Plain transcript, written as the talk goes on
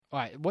All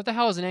right, what the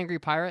hell is an angry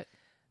pirate?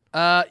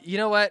 You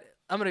know what?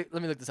 Let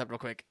me look this up real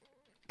quick,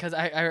 because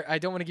I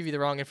don't want to give you the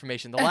wrong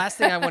information. The last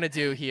thing I want to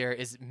do here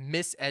is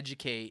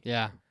miseducate.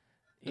 Yeah.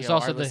 There's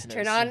also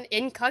Turn on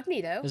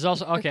incognito. There's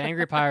also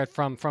angry pirate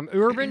from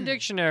Urban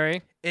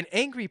Dictionary. An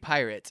angry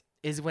pirate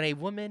is when a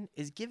woman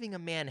is giving a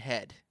man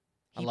head.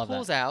 He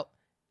pulls out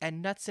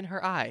and nuts in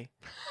her eye.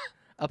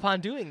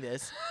 Upon doing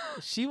this,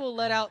 she will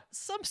let out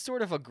some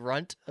sort of a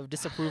grunt of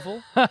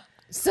disapproval.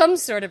 Some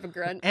sort of a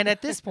grunt. And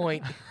at this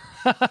point,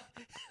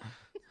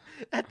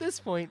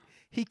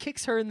 he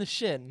kicks her in the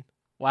shin.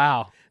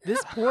 Wow.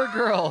 This poor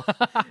girl,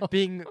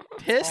 being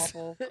pissed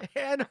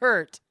and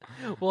hurt,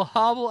 will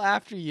hobble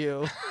after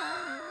you.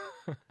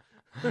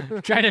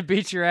 Trying to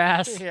beat your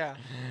ass. Yeah.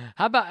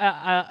 How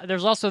about,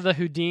 there's also the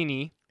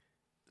Houdini.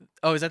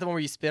 Oh, is that the one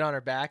where you spit on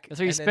her back?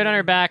 So you spit on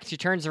her back, she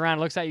turns around,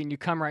 looks at you, and you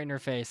come right in her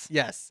face.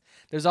 Yes.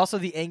 There's also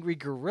the angry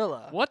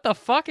gorilla. What the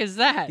fuck is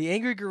that? The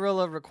angry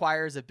gorilla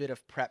requires a bit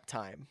of prep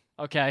time.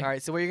 Okay. All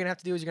right, so what you're going to have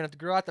to do is you're going to have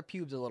to grow out the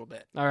pubes a little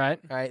bit. All right.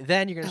 All right,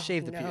 then you're going to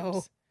shave the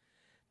pubes.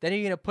 Then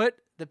you're going to put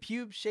the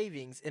pube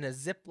shavings in a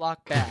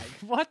Ziploc bag.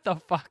 What the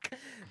fuck?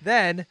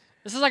 Then...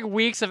 This is like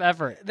weeks of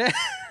effort.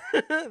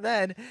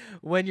 Then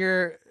when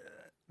you're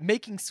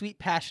making sweet,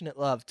 passionate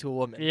love to a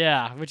woman.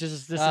 Yeah, this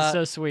is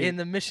so sweet. In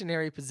the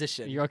missionary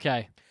position. You're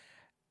okay.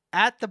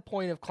 At the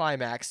point of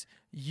climax,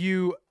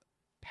 you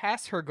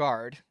pass her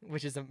guard,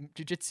 which is a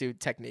jiu-jitsu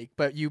technique,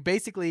 but you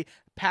basically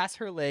pass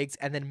her legs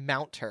and then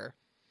mount her,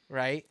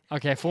 right?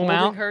 Okay, full Holding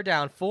mount? her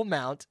down, full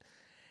mount,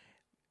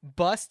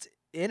 bust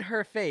in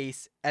her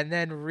face, and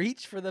then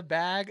reach for the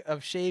bag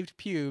of shaved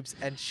pubes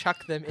and chuck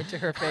them into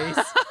her face.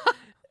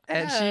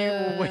 And she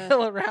will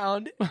wail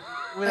around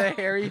with a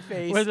hairy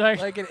face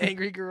like an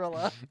angry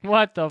gorilla.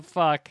 What the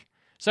fuck?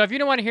 So if you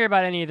don't want to hear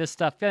about any of this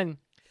stuff, then...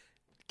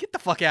 Get the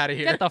fuck out of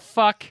here. Get the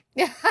fuck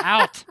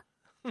out.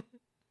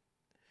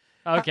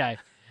 Okay.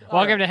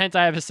 Welcome to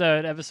Hentai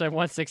episode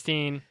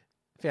 116.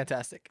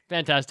 Fantastic.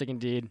 Fantastic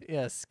indeed.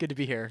 Yes, good to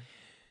be here.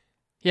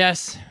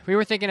 Yes, we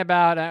were thinking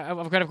about,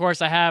 of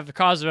course, I have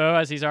Cosmo,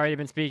 as he's already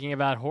been speaking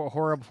about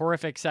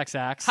horrific sex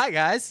acts. Hi,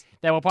 guys.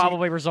 That will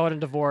probably result in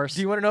divorce.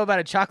 Do you want to know about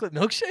a chocolate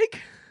milkshake?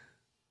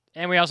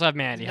 And we also have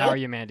Mandy. How are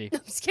you, Mandy?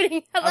 I'm just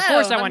kidding. Hello. Of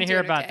course I want to hear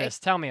about this.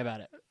 Tell me about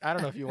it. I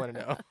don't know if you want to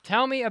know.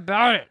 Tell me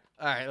about it.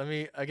 All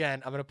right,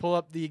 I'm going to pull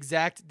up the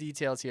exact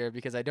details here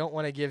because I don't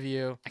want to give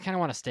you... I kind of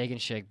want a steak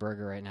and shake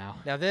burger right now.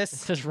 Now this...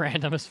 This is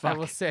random as fuck. I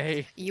will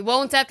say... You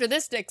won't after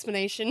this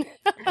explanation.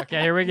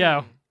 Okay, here we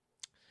go.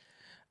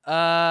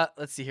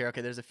 Let's see here.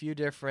 Okay, there's a few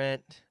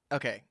different...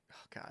 Okay.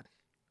 Oh, God.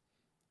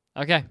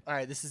 Okay. All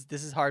right, this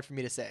is hard for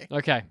me to say.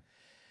 Okay.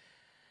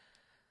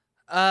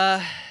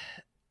 A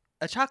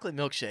chocolate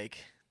milkshake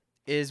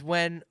is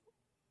when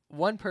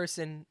one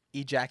person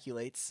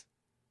ejaculates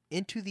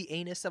into the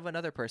anus of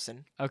another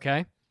person.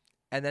 Okay.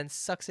 And then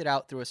sucks it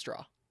out through a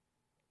straw.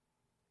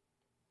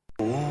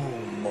 Oh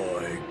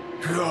my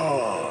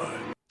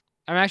God.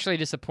 I'm actually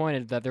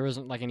disappointed that there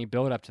wasn't like any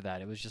build up to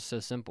that. It was just so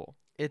simple.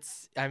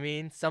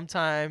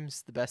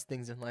 Sometimes the best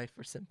things in life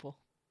are simple.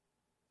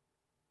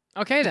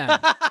 Okay then.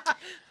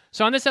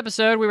 So on this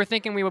episode, we were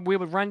thinking we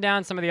would run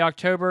down some of the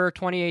October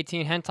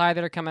 2018 hentai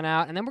that are coming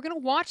out, and then we're going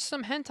to watch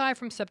some hentai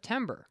from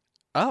September.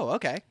 Oh,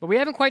 okay. But we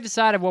haven't quite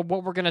decided what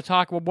we're going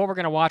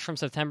to watch from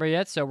September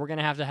yet, so we're going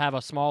to have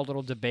a small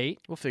little debate.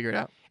 We'll figure it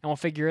out. And we'll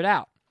figure it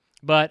out.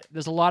 But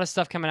there's a lot of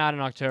stuff coming out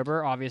in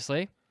October,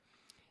 obviously.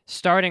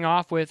 Starting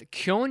off with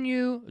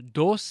Kyonyu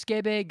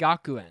Doskebe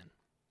Gakuen.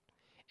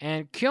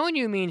 And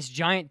Kyonyu means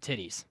giant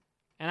titties.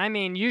 And I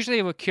mean,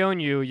 usually with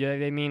Kyonyu,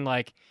 they mean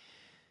like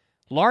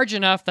large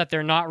enough that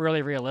they're not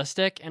really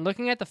realistic. And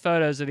looking at the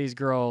photos of these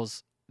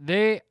girls,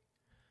 they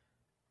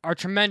are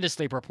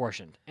tremendously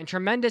proportioned. And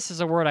tremendous is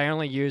a word I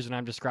only use when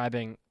I'm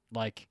describing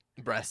like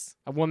breasts,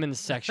 a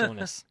woman's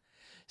sexualness.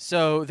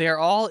 So they're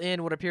all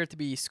in what appear to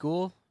be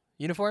school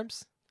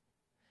uniforms.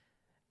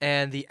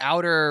 And the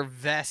outer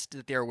vest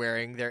that they're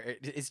wearing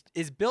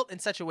is built in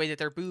such a way that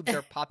their boobs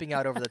are popping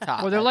out over the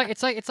top. Well, they're like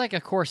it's like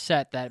a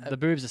corset that the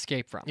boobs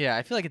escape from. Yeah,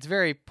 I feel like it's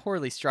very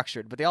poorly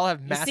structured, but they all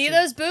have massive... You see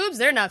those boobs?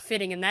 They're not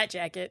fitting in that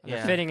jacket.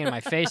 They're fitting in my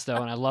face though,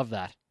 and I love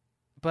that.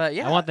 But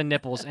yeah, I want the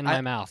nipples in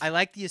my mouth. I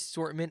like the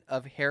assortment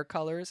of hair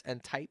colors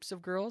and types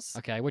of girls.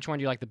 Okay, which one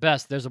do you like the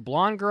best? There's a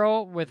blonde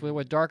girl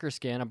with darker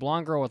skin, a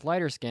blonde girl with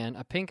lighter skin,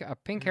 a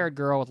pink-haired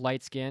girl with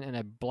light skin, and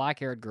a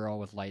black-haired girl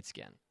with light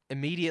skin.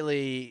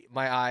 Immediately,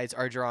 my eyes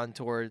are drawn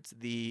towards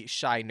the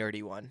shy,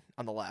 nerdy one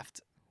on the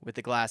left with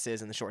the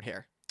glasses and the short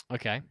hair.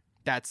 Okay.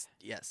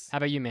 Yes. How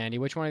about you, Mandy?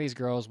 Which one of these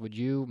girls would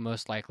you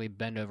most likely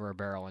bend over a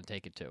barrel and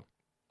take it to?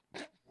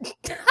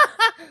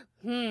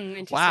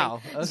 Interesting.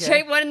 Wow. Okay.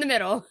 Straight one in the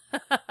middle.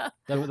 I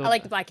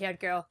like the black-haired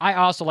girl. I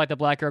also like the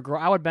black-haired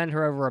girl. I would bend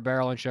her over a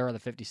barrel and show her the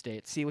 50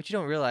 states. See, what you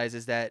don't realize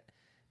is that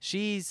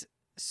she's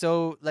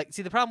so,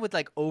 the problem with,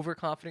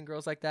 overconfident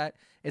girls like that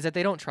is that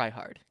they don't try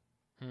hard.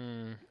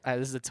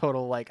 This is a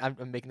total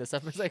I'm making this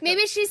up.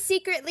 Maybe she's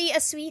secretly a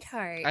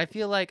sweetheart. I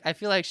feel like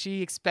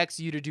she expects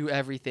you to do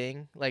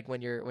everything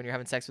when you're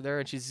having sex with her,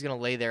 and she's just gonna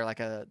lay there like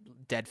a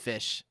dead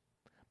fish.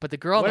 But the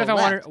girl on What the if I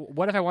left, wanted?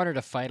 What if I wanted her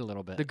to fight a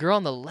little bit? the girl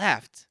on the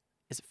left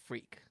is a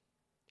freak.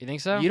 You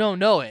think so? You don't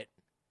know it,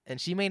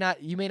 and you may not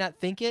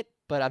think it,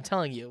 but I'm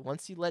telling you,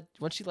 once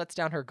she lets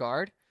down her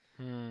guard,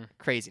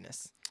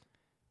 craziness.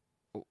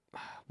 But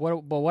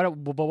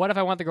what if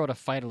I want the girl to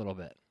fight a little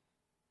bit?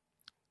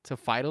 To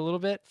fight a little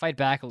bit, Fight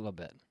back a little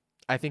bit.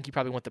 I think you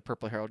probably want the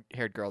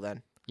purple-haired girl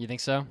then. You think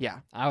so? Yeah,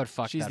 I would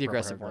fuck. She's that the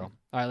purple-haired aggressive girl. one.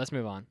 All right, let's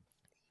move on.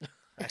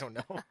 I don't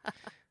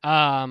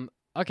know.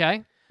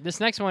 Okay. This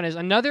next one is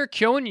another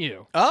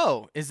Kyonyu.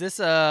 Oh, is this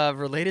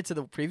related to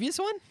the previous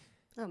one?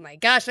 Oh my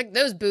gosh, look at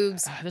those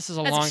boobs. This is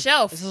a That's a long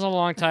shelf. This is a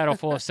long title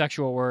full of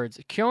sexual words.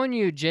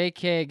 Kyonyu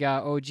JK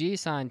ga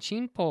oji-san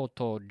chinpo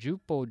to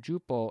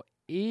jupo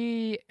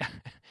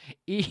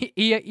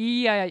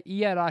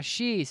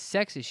iyarashi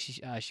sex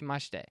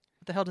shimashite.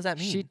 What the hell does that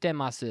mean?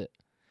 Shitemasu.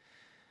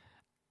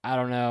 I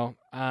don't know.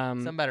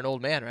 Something about an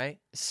old man, right?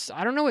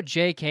 I don't know what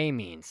JK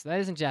means. That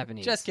isn't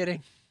Japanese. Just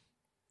kidding.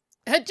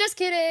 Just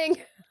kidding.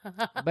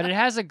 But it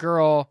has a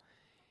girl,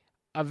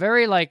 a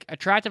very like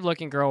attractive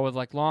looking girl with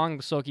like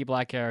long silky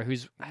black hair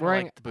who's I don't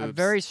wearing like the a boobs.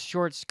 very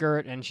short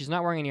skirt and she's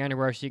not wearing any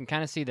underwear, so you can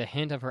kind of see the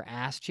hint of her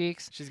ass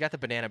cheeks. She's got the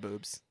banana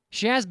boobs.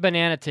 She has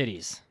banana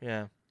titties.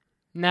 Yeah.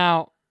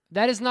 Now,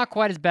 that is not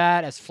quite as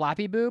bad as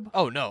flappy boob.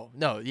 Oh no,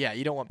 yeah,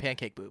 you don't want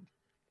pancake boob.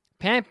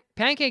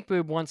 Pancake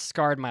boob once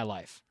scarred my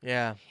life,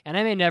 Yeah, and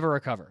I may never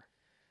recover.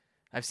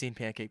 I've seen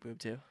pancake boob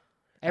too.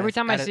 Every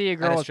time I see a at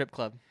girl a with strip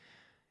club.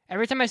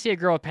 Every time I see a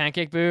girl with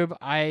pancake boob,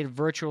 I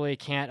virtually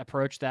can't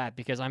approach that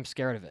because I'm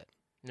scared of it.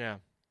 Yeah,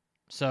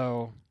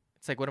 So,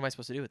 it's like, what am I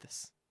supposed to do with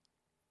this?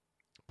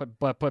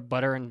 put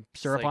butter and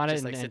syrup Just like, on it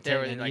just and, like and, sit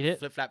there and and eat like it.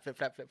 flip flap, flip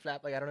flap, flip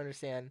flap. Like I don't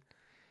understand.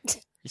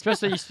 You're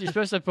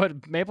supposed to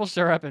put maple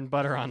syrup and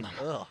butter on them.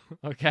 Ugh.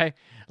 Okay,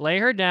 lay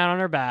her down on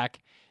her back,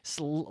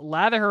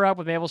 lather her up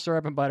with maple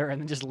syrup and butter, and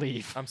then just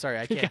leave. I'm sorry,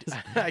 I can't. Because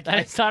I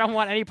can't. I don't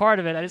want any part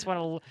of it. I just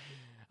want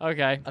to.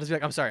 Okay, I'll just be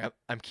like, I'm sorry,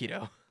 I'm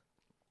keto.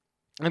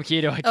 I'm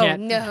keto. I Oh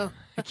can't. no.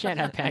 I can't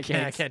have pancakes.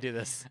 I can't do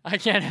this. I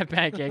can't have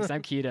pancakes.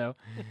 I'm keto.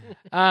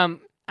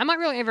 I'm not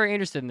really very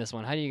interested in this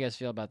one. How do you guys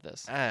feel about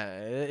this?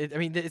 I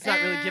mean, it's not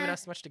really giving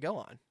us much to go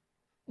on.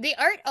 The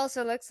art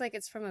also looks like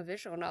it's from a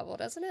visual novel,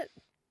 doesn't it?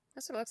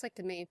 That's what it looks like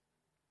to me.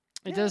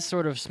 It does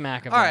sort of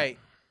smack of All that. right.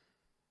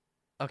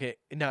 Okay,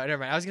 no, never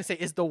mind. I was gonna say,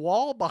 is the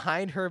wall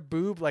behind her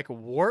boob like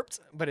warped?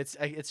 But it's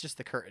just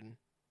the curtain.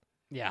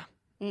 Yeah.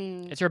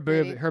 Mm, It's her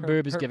boob. maybe. Her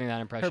boob is her- giving that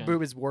impression. Her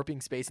boob is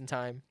warping space and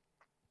time.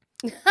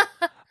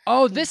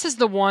 Oh, this is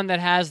the one that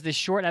has the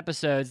short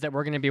episodes that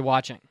we're going to be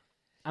watching.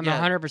 I'm Yeah.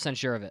 100%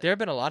 sure of it. There have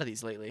been a lot of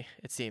these lately.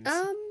 It seems.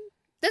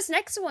 This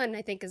next one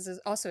I think is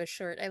also a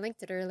short. I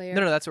linked it earlier.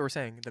 No, that's what we're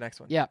saying. The next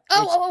one. Yeah.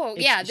 Oh,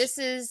 it's- yeah. it's- This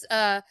is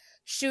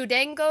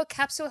Shudengo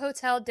Capsule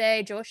Hotel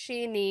de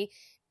Joshi ni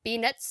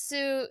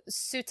Binetsu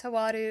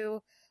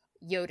Sutawaru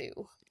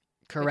Yoru.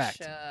 Correct.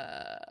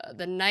 Which,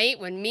 the night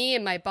when me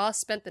and my boss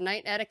spent the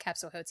night at a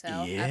capsule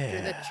hotel after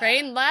the Yeah.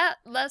 train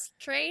last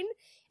train,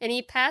 and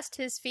he passed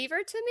his fever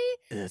to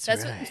me. That's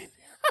That's right.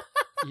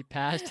 He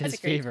passed That's his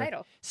a great fever.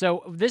 title.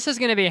 So this is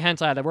going to be a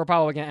hentai that we're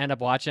probably going to end up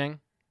watching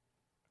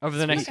over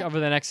the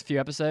next few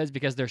episodes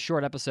because they're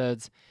short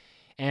episodes,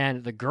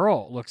 and the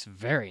girl looks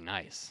very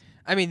nice.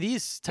 I mean,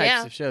 these types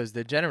Yeah. of shows,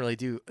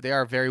 they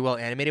are very well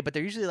animated, but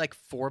they're usually like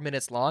 4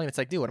 minutes long, and it's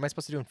like, dude, what am I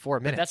supposed to do in 4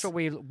 minutes? That's what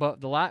we.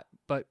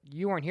 But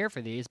you weren't here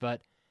for these.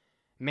 But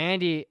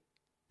Mandy,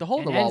 the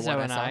hole in and the wall Enzo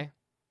one. and I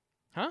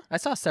I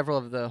saw several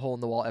of the hole in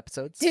the wall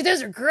episodes. Dude,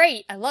 those are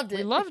great. I loved it.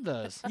 we loved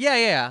those.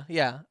 Yeah.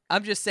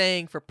 I'm just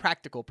saying for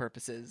practical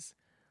purposes,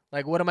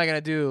 like, what am I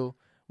gonna do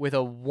with a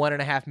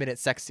 1.5 minute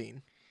sex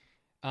scene?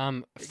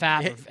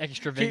 Fat Keep-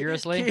 extra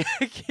vigorously.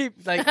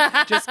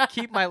 Just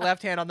keep my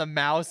left hand on the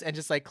mouse and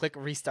just like click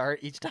restart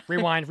each time.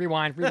 Rewind.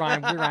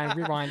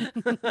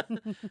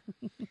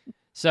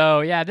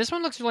 So yeah, this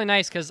one looks really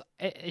nice because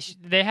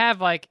they have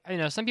like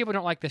some people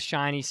don't like the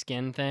shiny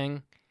skin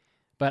thing,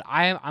 but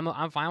I'm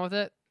fine with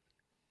it.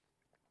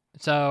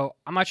 So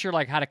I'm not sure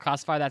like how to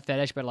classify that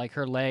fetish, but like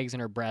her legs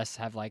and her breasts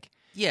have like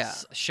Yeah.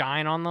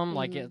 shine on them,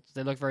 like Mhm.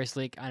 they look very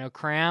sleek. I know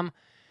Cram,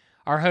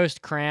 our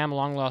host Cram,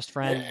 long lost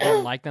friend,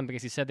 didn't like them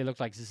because he said they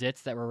looked like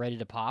zits that were ready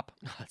to pop.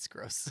 Oh, that's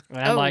gross. And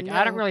I'm Oh, like,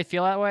 I don't no. really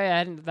feel that way.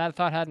 That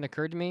thought hadn't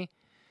occurred to me,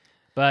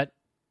 but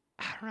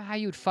I don't know how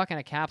you would fuck in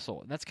a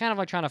capsule. That's kind of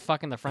like trying to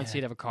fuck in the front Yeah.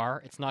 seat of a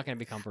car. It's not going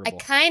to be I comfortable.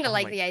 kind of Oh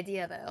like my- the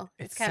idea, though.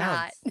 It It's kind of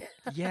hot.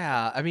 sounds-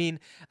 Yeah, I mean,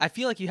 I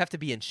feel like you have to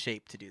be in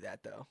shape to do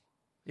that, though.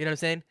 You know what I'm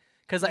saying?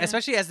 Because Yeah.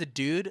 especially as the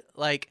dude,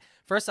 like,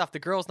 first off, the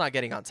girl's not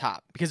getting on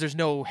top because there's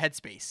no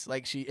headspace.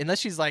 Like unless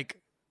she's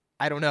like,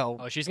 I don't know,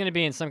 Oh, she's going to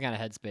be in some kind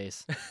of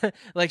headspace.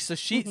 like so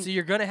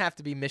you're gonna have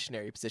to be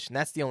missionary position.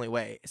 That's the only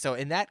way. So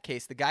in that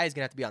case, the guy is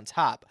gonna have to be on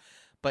top,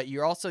 but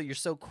you're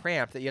so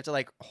cramped that you have to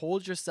like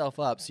hold yourself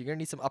up. So you're gonna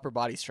need some upper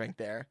body strength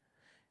there.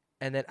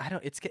 And then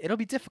it'll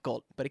be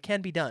difficult, but it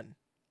can be done.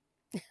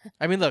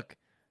 I mean, look,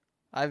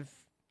 I've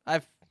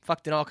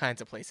fucked in all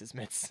kinds of places,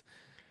 Mitz.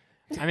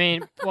 I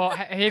mean, well,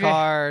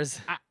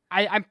 Cars.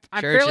 I'm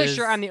fairly churches.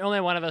 sure I'm the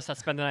only one of us that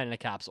spent the night in a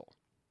capsule.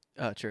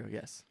 Oh, true.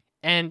 Yes.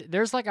 And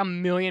there's like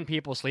 1 million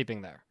people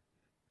sleeping there.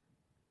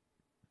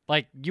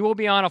 Like, you will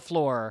be on a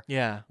floor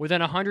Yeah.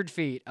 within 100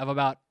 feet of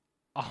about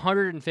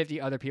 150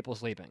 other people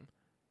sleeping.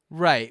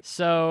 Right.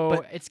 So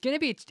But- it's gonna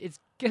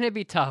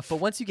be tough. But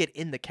once you get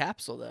in the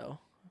capsule, though,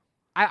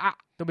 I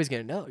nobody's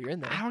gonna know you're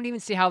in there. don't even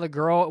see how the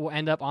girl will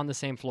end up on the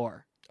same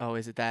floor. Oh,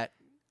 is it that?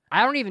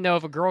 I don't even know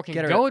if a girl can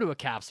Get her- go to a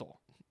capsule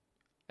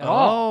at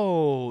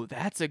all. Oh,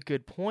 that's a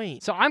good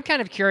point. So I'm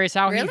kind of curious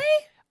how Really?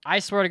 I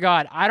swear to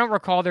God, I don't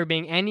recall there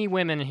being any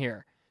women in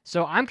here.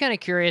 So I'm kind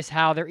of curious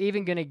how they're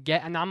even going to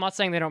get. And I'm not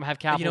saying they don't have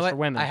capsules You know what? for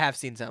women. I have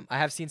seen some. I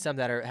have seen some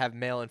that have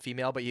male and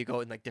female, but you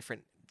go in like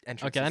different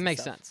entrances. Okay, that and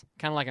makes stuff. sense.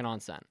 Kind of like an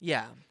onsen.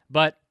 Yeah.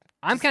 But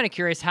I'm kind of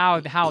curious how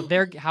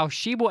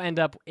she will end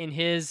up in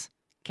his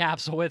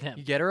capsule with You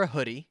him. get her a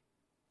hoodie.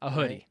 A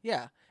hoodie. Right?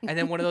 Yeah. And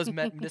then one of those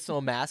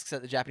medicinal masks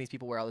that the Japanese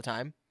people wear all the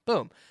time.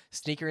 Boom.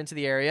 Sneak her into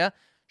the area,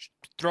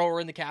 throw her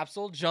in the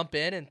capsule, jump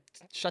in, and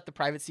shut the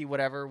privacy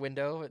whatever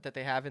window that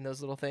they have in those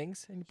little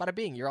things. And bada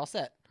bing, you're all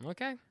set.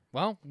 Okay.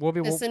 Well, we'll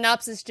be. The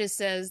synopsis just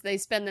says they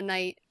spend the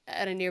night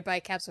at a nearby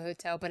capsule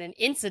hotel, but an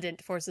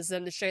incident forces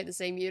them to share the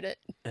same unit.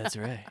 That's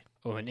right.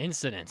 Oh, an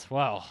incident.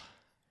 Well,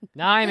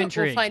 now I'm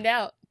intrigued. We'll find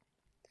out.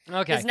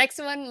 Okay. This next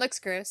one looks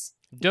gross.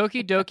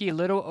 Doki Doki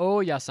Little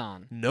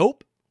Oyasan.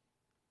 Nope.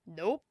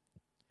 Nope.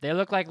 They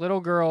look like little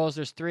girls.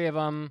 There's 3 of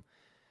them.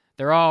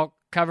 They're all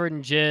covered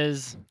in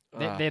jizz.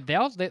 Ugh. They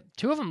all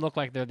 2 of them look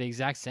like they're the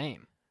exact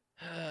same.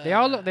 They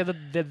all look. They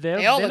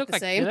all look the like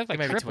same. They look like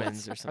Maybe triplets.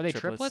 twins or something. Are they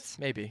triplets?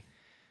 Maybe.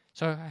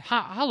 So,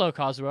 hello,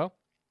 Kazuo.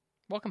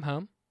 Welcome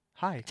home.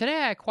 Hi. Today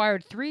I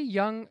acquired 3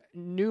 young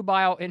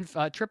nubile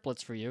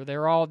triplets for you.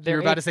 They're all. You were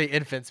about to say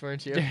infants,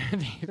 weren't you?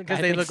 Because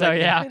I they think look so, like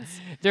yeah.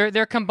 infants.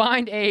 Their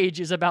combined age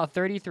is about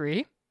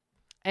 33,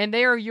 and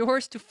they are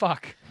yours to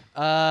fuck.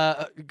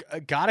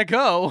 Gotta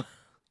go.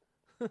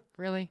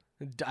 Really?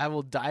 I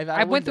will dive out.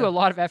 I went through a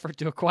lot of effort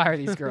to acquire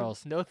these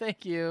girls. No,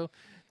 thank you.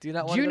 Do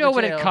not want Do you to know go to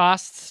what it jail.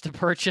 costs to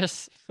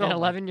purchase Oh an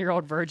my-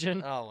 11-year-old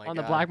virgin Oh my on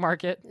the God. black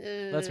market?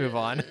 Let's move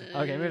on.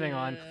 Okay, moving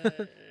on.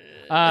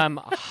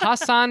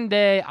 Hasan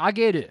de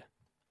Ageru,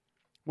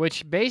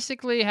 which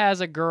basically has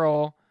a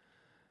girl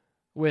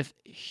with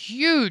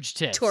huge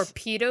tits.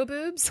 Torpedo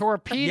boobs?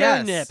 Torpedo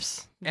Yes.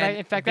 nips. And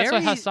In fact, that's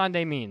what very-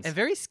 Hasande means. And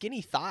very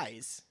skinny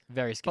thighs,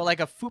 Very but skinny. like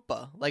a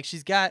fupa. Like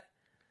she's got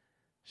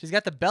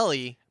the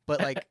belly, but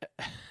like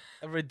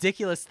a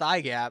ridiculous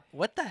thigh gap.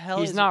 What the hell?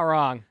 He's is not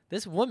wrong.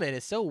 This woman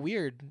is so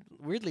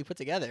weirdly put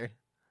together.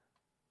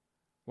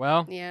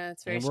 Well, Yeah,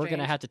 it's very and we're strange. going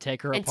to have to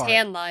take her and apart.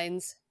 tan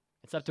lines.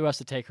 It's up to us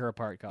to take her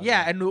apart, Kazuo.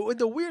 Yeah, and with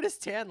the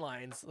weirdest tan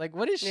lines. Like,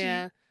 what is she?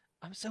 Yeah.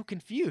 I'm so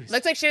confused.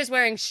 Looks like she was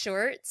wearing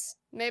shorts,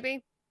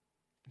 maybe.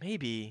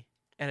 Maybe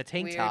and a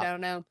tank Weird, top. I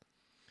don't know.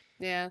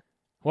 Yeah.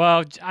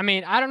 Well, I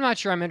mean, I'm not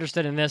sure I'm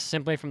interested in this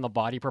simply from the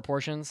body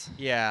proportions.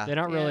 Yeah. They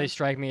don't really Yeah.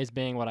 strike me as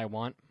being what I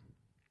want.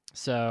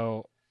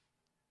 So,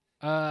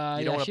 You yeah,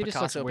 don't want she a just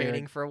looks Picasso weird.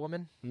 painting for a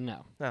woman?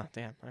 No. Oh,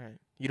 damn. All right.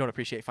 You don't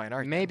appreciate fine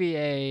art. then. Maybe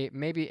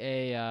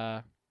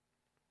a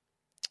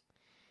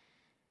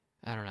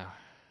I don't know.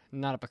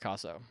 Not a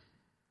Picasso.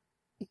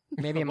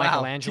 Maybe a Wow.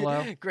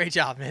 Michelangelo. Great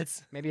job,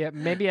 Mitz.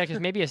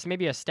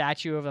 maybe a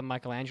statue of a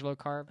Michelangelo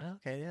carved.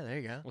 Okay, yeah, there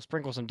you go. We'll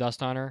sprinkle some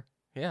dust on her.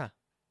 Yeah.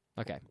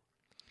 Okay.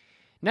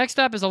 Next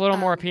up is a little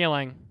more Um,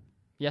 appealing.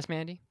 Yes,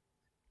 Mandy?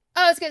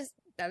 Oh,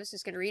 I was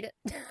just gonna read it.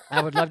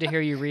 I would love to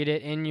hear you read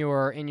it in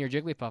your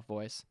Jigglypuff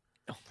voice.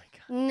 Oh my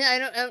god. No, I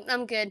don't.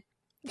 I'm good.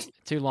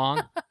 Too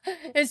long?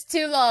 It's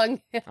too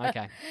long.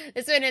 Okay.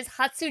 This one is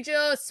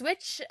Hatsujo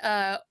Switch,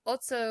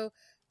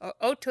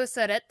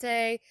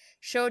 Otosarete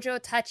Shoujo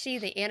Tachi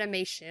The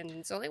Animation.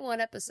 It's only 1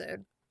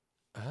 episode.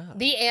 Oh.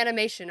 The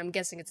Animation. I'm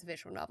guessing it's a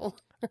visual novel.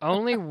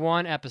 Only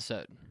 1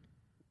 episode.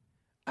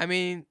 I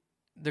mean,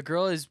 the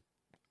girl is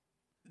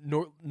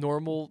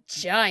normal.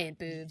 Giant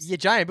boobs. Yeah,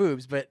 giant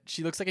boobs, but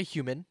she looks like a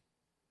human.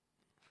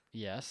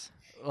 Yes.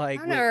 I Like,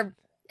 don't know. Her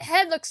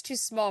head looks too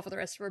small for the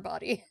rest of her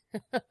body.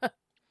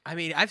 I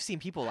mean, I've seen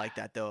people like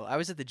that though. I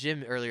was at the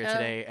gym earlier Oh.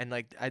 today, and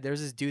like, there's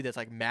this dude that's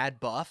like mad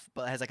buff,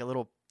 but has like a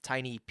little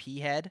tiny pea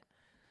head,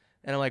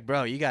 and I'm like,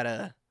 bro, you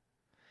gotta.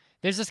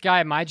 There's this guy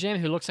at my gym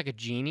who looks like a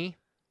genie.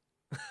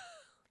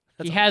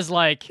 That's He has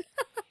like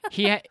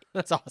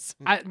That's awesome.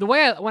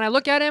 when I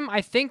look at him,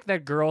 I think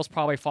that girls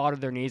probably fall to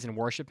their knees and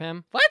worship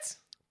him What?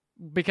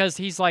 because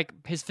he's like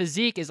his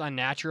physique is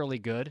unnaturally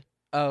good.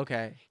 Oh,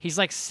 okay. He's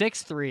like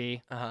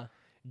 6'3", Uh huh.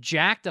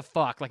 jacked to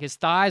fuck. Like his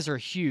thighs are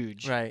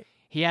huge. Right.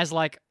 He has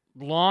like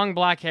long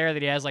black hair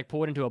that he has like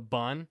pulled into a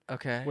bun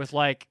Okay. with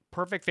like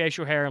perfect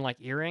facial hair and like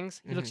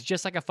earrings. He Mm-hmm. looks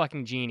just like a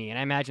fucking genie. And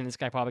I imagine this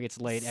guy probably gets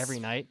laid every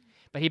night.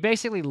 But he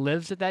basically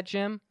lives at that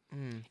gym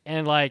Mm.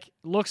 and like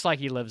looks like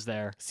he lives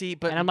there. See,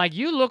 but And I'm like,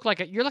 you're like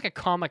a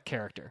comic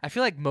character. I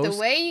feel like most The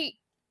way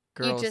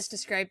girls. you just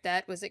described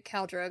that, was it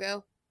Khal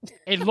Drogo?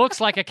 It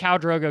looks like a Khal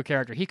Drogo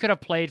character. He could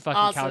have played fucking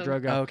Khal Awesome.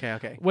 Drogo Okay.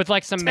 Okay. with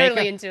like some Totally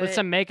makeup into with it.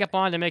 some makeup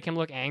on to make him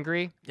look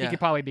angry. He Yeah. could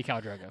probably be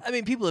Khal Drogo. I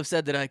mean, people have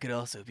said that I could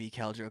also be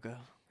Khal Drogo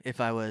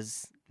if I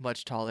was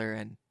much taller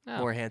and Oh.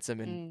 more handsome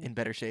and Mm. in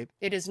better shape.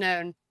 It is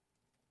known.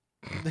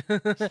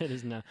 It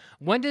is no.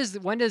 When does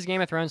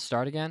Game of Thrones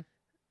start again?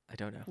 I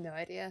don't know. No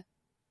idea.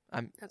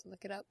 I'm have to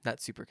look it up.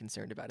 not super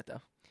concerned about it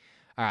though.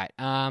 All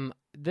right.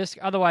 This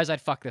otherwise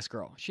I'd fuck this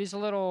girl. She's a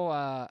little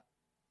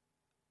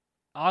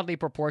oddly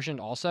proportioned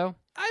also,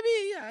 I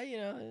mean, yeah, you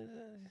know.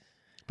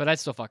 but I'd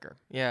still fuck her.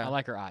 Yeah. I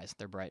like her eyes.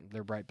 They're bright.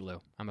 They're bright blue.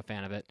 I'm a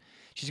fan of it.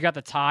 She's got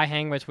the tie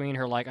hanging between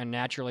her like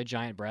unnaturally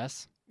giant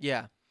breasts,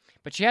 Yeah.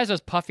 but she has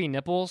those puffy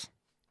nipples.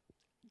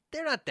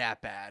 They're not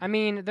that bad. I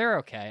mean, they're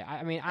okay.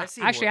 I mean, I've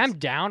seen actually, worse. I'm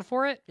down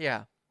for it.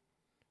 yeah.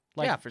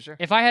 Like, yeah, for sure.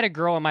 if I had a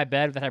girl in my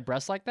bed that had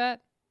breasts like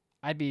that,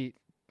 I'd be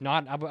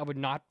not. I would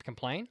not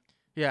complain.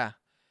 Yeah.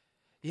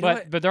 You know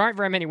what? But there aren't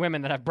very many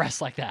women that have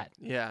breasts like that.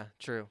 Yeah,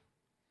 true.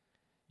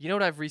 You know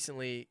what I've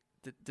recently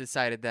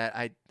decided that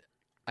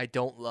I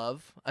don't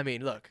love? I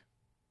mean, look,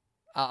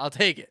 I'll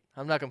take it.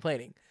 I'm not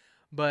complaining.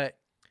 But,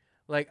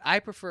 like, I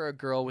prefer a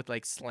girl with,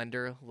 like,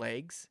 slender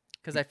legs.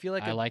 Because I feel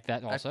like I like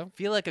that I also.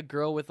 feel like a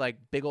girl with, like,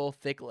 big old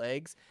thick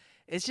legs,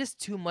 it's just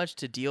too much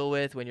to deal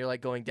with when you're,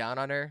 like, going down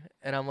on her.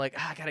 And I'm like,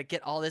 I got to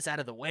get all this out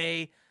of the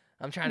way.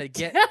 I'm trying to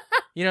get,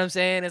 you know what I'm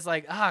saying? It's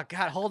like,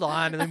 God, hold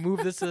on. And then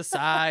move this to the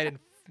side and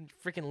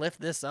freaking lift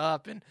this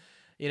up. And,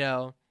 you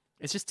know,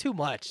 it's just too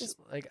much. Just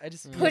like, I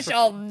just Push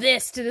all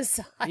this to the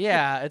side.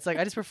 yeah, it's like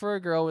I just prefer a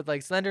girl with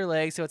like slender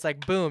legs, so it's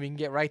like boom, you can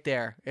get right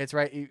there. It's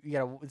right, you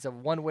got it's a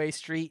one-way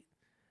street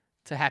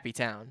to Happy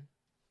Town.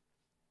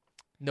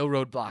 No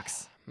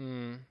roadblocks.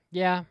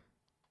 Yeah.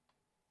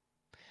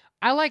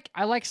 I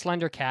like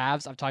slender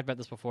calves. I've talked about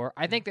this before.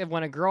 I think that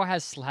when a girl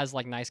has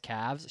like nice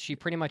calves, she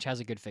pretty much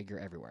has a good figure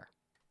everywhere.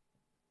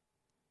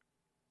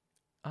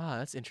 Ah,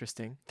 that's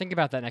interesting. Think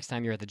about that next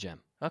time you're at the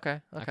gym.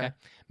 Okay.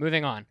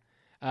 Moving on.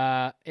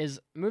 Is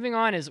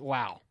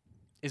wow.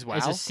 Is wow?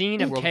 It's a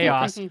scene of World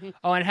chaos.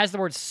 Oh, and it has the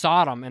word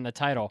Sodom in the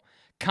title.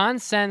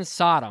 Kansen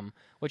Sodom,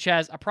 which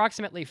has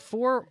approximately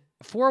four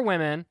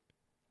women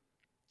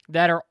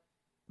that are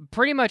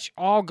pretty much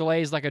all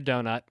glazed like a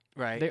donut.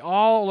 Right. They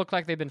all look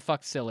like they've been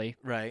fucked silly.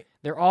 Right.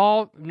 They're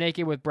all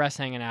naked with breasts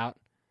hanging out,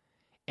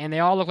 and they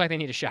all look like they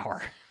need a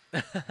shower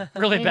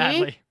really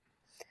badly.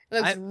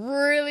 Looks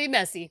really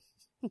messy.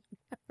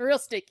 Real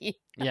sticky.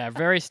 Yeah,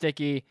 very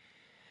sticky.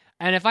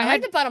 And if I I like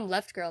had, the bottom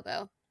left girl,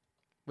 though.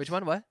 Which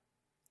one? What?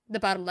 The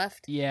bottom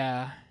left.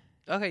 yeah,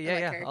 Okay. Yeah. like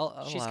Yeah. her.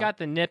 I'll she's allow got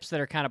the nips that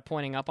are kind of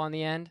pointing up on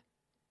the end,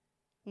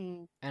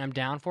 Mm. and I'm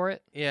down for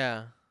it. it.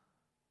 Yeah.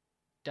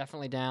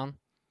 Definitely down.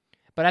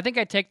 But I think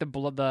I'd take the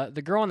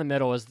girl in the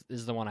middle is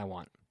the one I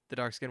want. The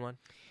dark skin one.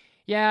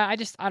 Yeah, I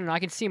don't know. I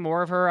can see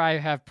more of her. I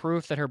have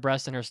proof that her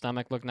breasts and her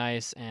stomach look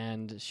nice,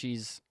 and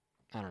she's,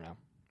 I don't know.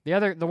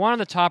 The one on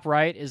the top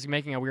right is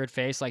making a weird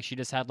face, like she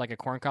just had like a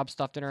corn cob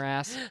stuffed in her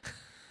ass.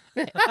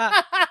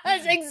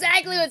 That's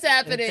exactly what's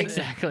happening.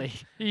 Exactly.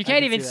 You can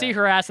can't even see see that.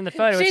 her ass in the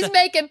photo. She's It's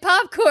making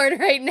popcorn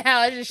right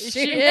now. Just she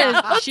shooting is.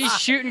 out. She's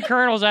shooting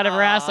kernels out of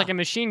her ass Aw. like a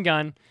machine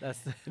gun. That's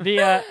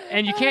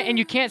And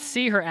you can't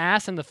see her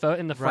ass in the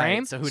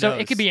frame. so who it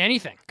knows? could be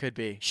anything. could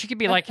be. She could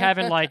be like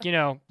having like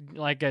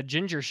like a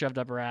ginger shoved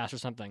up her ass or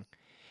something.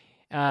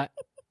 But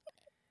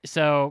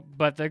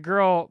the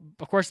girl,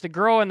 of course, the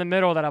girl in the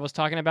middle that I was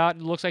talking about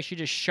looks like she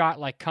just shot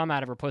like cum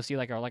out of her pussy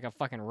like a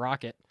fucking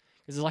rocket.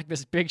 There's like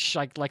this big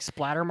like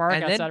splatter mark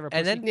And outside then of her pussy.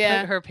 and then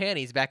Yeah. put her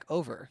panties back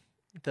over.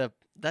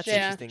 That's Yeah.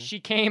 interesting. She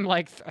came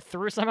like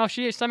through somehow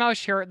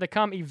the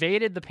cum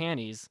evaded the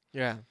panties.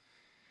 Yeah.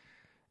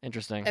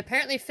 Interesting.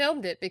 Apparently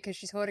filmed it because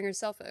she's holding her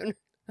cell phone,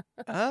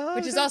 Oh,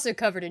 which is also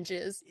covered in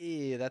jizz.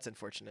 Yeah, that's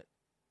unfortunate.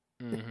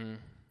 Mm-hmm.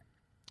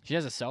 She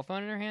has a cell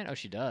phone in her hand? Oh,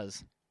 she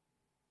does.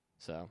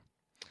 So.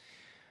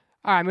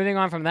 All right, moving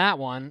on from that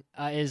one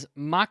is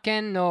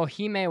Maken no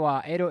Hime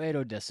wa Edo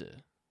Edo desu.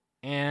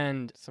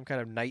 And Some kind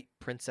of knight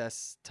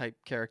princess type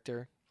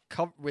character,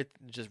 with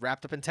just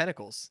wrapped up in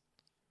tentacles.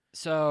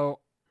 so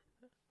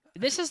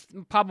this is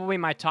probably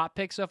my top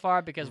pick so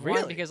far because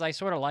Really? because I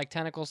sort of like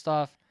tentacle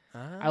stuff.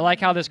 I like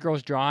how this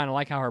girl's drawn. I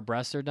like how her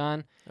breasts are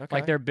done. Okay.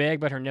 Like they're big,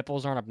 but her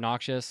nipples aren't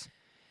obnoxious.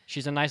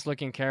 She's a nice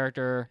looking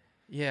character,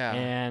 yeah.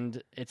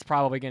 and it's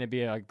probably going to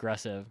be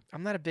aggressive.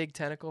 I'm not a big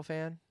tentacle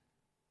fan.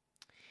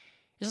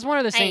 This is one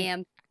of those I things.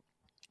 am.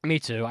 Me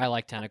too. I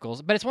like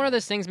tentacles, but it's one of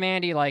those things,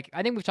 Mandy. Like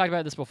I think we've talked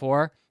about this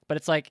before, but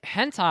it's like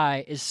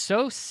hentai is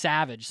so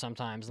savage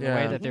sometimes in the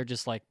way Yeah. that they're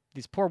just like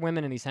these poor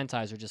women in these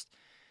hentais are just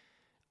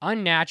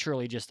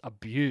unnaturally just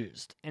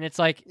abused, and it's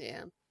like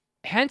Yeah.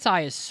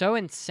 hentai is so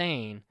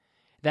insane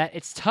that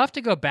it's tough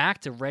to go back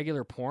to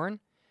regular porn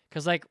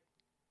because like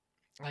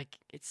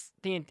it's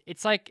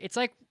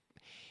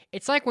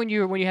like when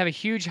you have a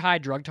huge high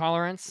drug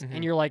tolerance Mhm.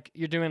 and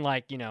you're doing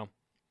like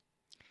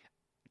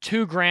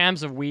 2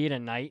 grams of weed a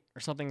night or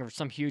something or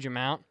some huge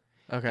amount,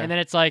 Okay. and then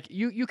it's like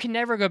you can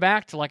never go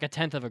back to like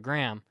 1/10 of a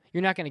gram.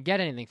 You're not going to get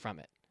anything from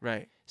it.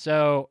 right.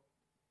 So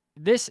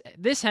this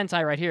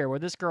hentai right here, where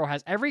this girl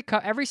has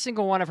every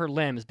single one of her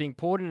limbs being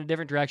pulled in a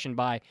different direction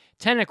by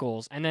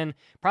tentacles, and then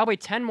probably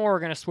 10 more are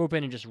going to swoop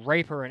in and just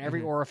rape her in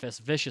every Mhm. orifice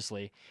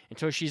viciously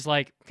until she's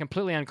like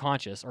completely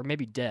unconscious or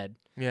maybe dead.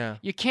 Yeah.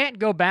 You can't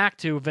go back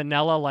to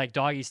vanilla like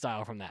doggy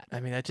style from that. I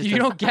mean, that just You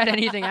doesn't- don't get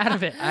anything out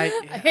of it.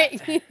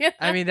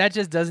 I mean, that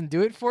just doesn't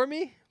do it for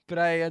me. But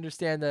I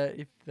understand that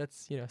if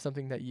that's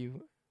something that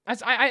you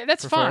That's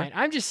Prefer? fine.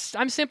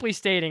 I'm simply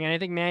stating, and I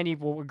think Mandy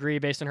will agree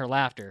based on her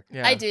laughter.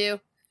 Yeah. I do.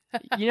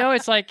 You know,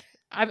 it's like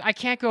I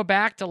can't go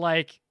back to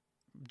like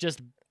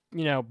just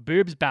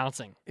boobs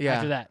bouncing Yeah.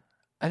 after that.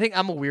 I think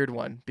I'm a weird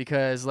one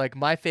because like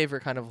my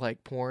favorite kind of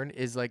like porn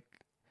is like,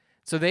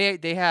 so they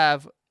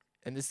have,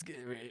 and this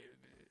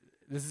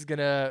is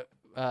gonna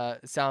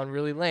sound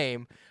really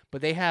lame,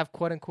 but they have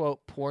quote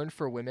unquote porn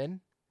for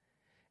women,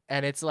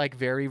 and it's like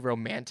very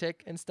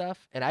romantic and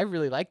stuff, and I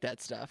really like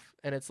that stuff,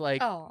 and it's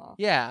like, Oh.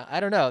 yeah,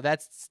 I don't know,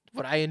 that's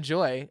what I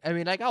enjoy. I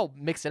mean, like I'll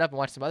mix it up and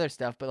watch some other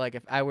stuff, but like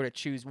if I were to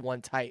choose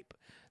one type,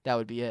 that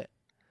would be it.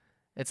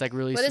 It's like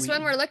really Well, sweet. this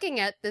one we're looking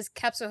at, this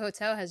Capsule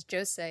Hotel has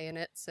Josei in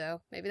it,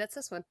 so maybe that's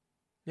this one.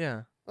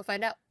 Yeah. We'll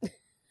find out.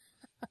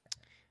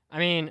 I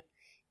mean,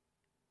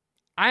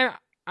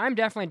 I'm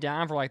definitely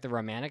down for like the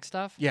romantic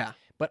stuff. Yeah.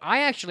 But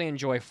I actually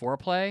enjoy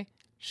foreplay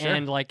Sure.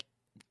 and like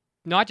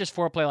not just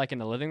foreplay like in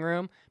the living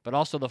room, but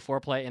also the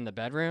foreplay in the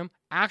bedroom.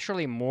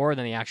 Actually, more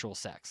than the actual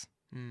sex.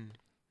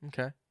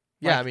 Okay.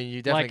 Yeah, I Like- mean,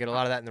 you definitely like- get a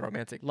lot of that in the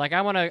romantic. Like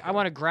I want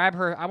to grab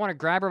her. I want to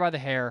grab her by the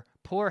hair,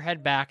 pull her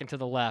head back and to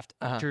the left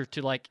Uh-huh.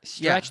 to like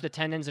stretch the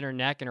tendons in her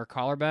neck and her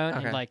collarbone,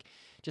 Okay. and like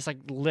just like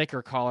lick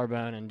her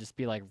collarbone and just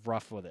be like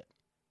rough with it.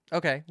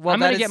 Okay. Well, I'm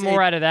that gonna is get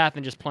more out of that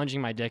than just plunging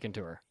my dick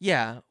into her.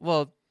 Yeah.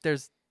 Well,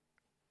 there's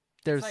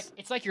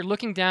It's like you're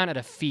looking down at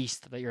a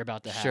feast that you're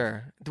about to have.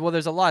 sure. Well,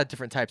 there's a lot of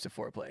different types of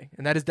foreplay,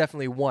 and that is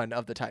definitely one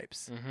of the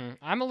types.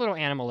 I'm a little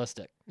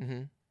animalistic.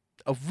 Mm-hmm.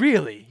 Oh,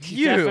 really?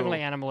 You?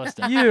 Definitely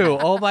animalistic. You?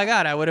 Oh my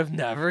God! I would have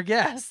never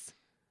guessed.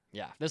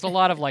 Yeah, there's a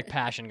lot of like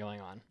passion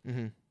going on.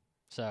 Mm-hmm.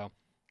 So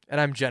And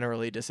I'm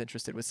generally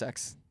disinterested with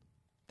sex.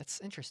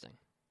 that's interesting.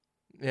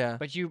 Yeah.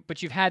 But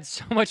you've had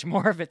so much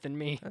more of it than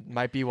me. That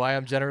might be why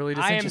I'm generally I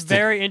am disinterested.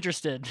 very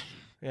interested.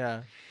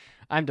 Yeah.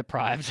 I'm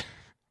deprived.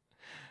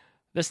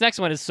 This next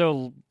one is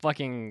so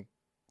fucking.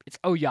 It's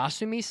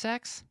Oyasumi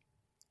sex,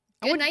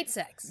 Good night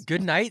sex.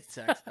 Good night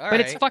sex. All but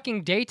it's right.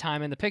 fucking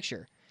daytime in the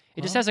picture.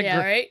 It just Well, has a Yeah,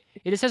 right?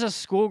 it just has a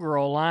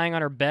schoolgirl lying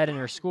on her bed in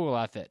her school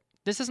outfit.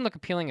 This doesn't look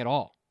appealing at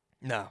all.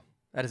 No,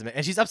 that doesn't.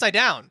 And she's upside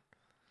down.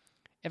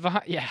 If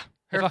a yeah,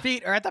 Her if a,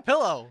 feet are at the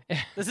pillow.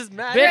 This is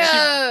mad. Bitch,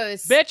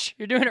 Gross. bitch,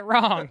 you're doing it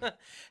wrong.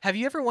 Have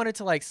you ever wanted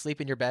to like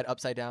sleep in your bed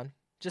upside down?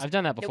 Just I've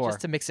done that before.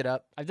 Just to mix it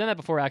up. I've done that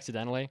before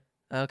accidentally.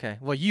 Okay.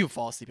 Well, you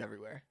fall asleep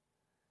everywhere.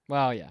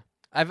 Well, yeah.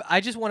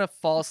 I just want to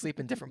fall asleep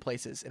in different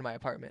places in my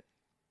apartment.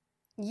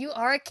 You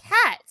are a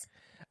cat.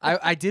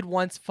 I did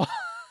once fall.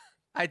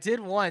 I did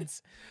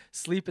once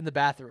sleep in the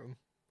bathroom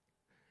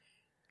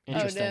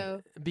Interesting. Oh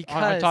no.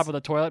 because On top of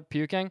the toilet,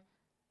 puking.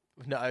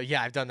 no,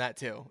 yeah, I've done that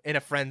too in a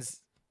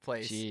friend's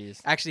place.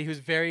 Jeez. Actually, he was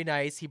very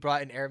nice. He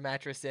brought an air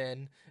mattress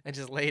in and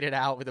just laid it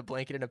out with a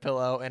blanket and a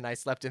pillow, and I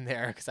slept in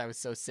there because I was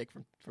so sick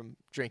from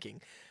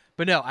drinking.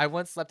 But no, I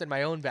once slept in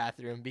my own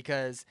bathroom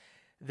because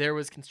there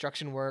was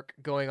construction work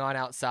going on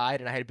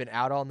outside, and I had been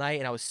out all night,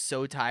 and I was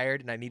so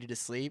tired, and I needed to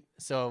sleep.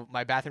 So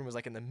my bathroom was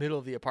like in the middle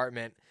of the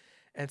apartment,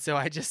 and so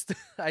I just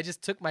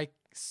took my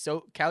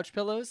couch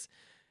pillows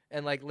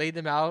and like laid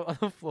them out on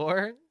the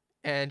floor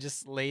and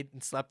just laid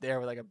and slept there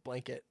with like a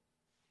blanket.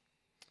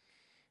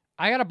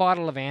 I got a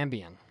bottle of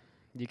Ambien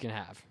you can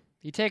have.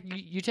 You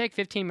take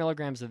 15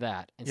 milligrams of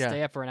that and Yeah.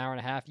 stay up for an hour and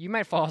a half. You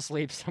might fall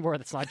asleep somewhere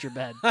that's not your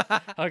bed.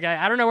 Okay,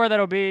 I don't know where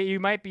that'll be. You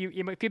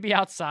could be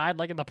outside,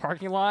 like in the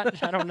parking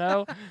lot. I don't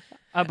know,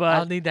 I'll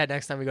but need that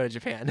next time we go to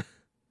Japan.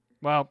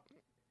 well,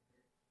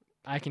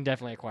 I can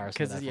definitely acquire some of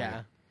Because that.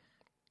 yeah,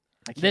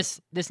 I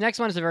can't- This next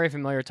one is a very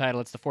familiar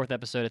title. It's the 4th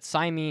episode. It's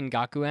Saimin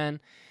Gakuen.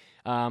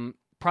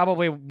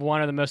 Probably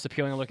one of the most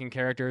appealing looking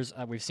characters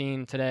we've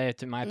seen today,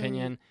 in my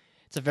opinion.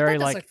 It's a I very thought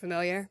this like looked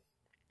familiar.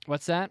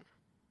 what's that?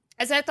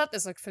 I thought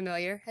this looked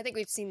familiar. I think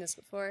we've seen this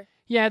before.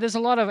 Yeah, there's a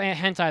lot of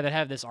hentai that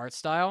have this art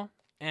style,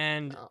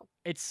 and Oh.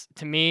 it's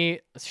to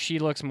me she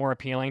looks more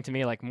appealing to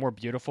me, like more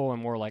beautiful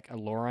and more like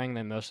alluring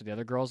than most of the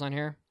other girls on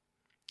here.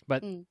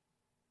 But Mm.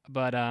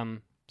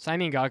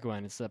 Saimin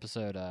Gakuen, it's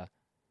episode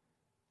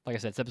like I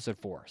said, it's episode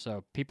 4.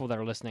 So people that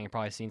are listening have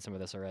probably seen some of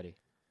this already.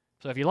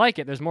 So if you like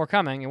it, there's more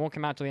coming. It won't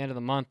come out till the end of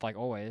the month, like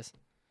always.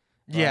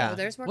 yeah. Oh,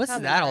 there's more What's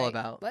coming, that all right?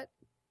 about? What?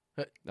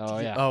 Oh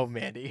yeah, Oh,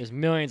 Mandy. there's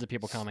millions of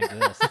people coming to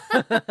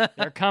this.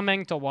 They're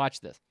coming to watch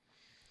this.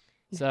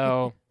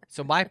 So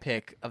So my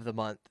pick of the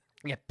month.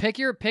 yeah, make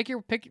your pick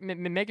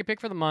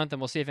for the month, and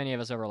we'll see if any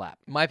of us overlap.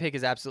 My pick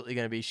is absolutely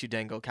going to be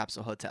Shudengo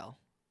Capsule Hotel.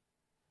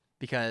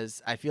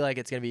 Because I feel like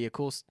it's going to be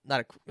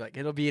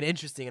it'll be an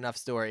interesting enough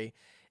story,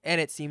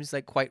 and it seems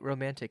like quite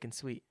romantic and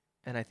sweet,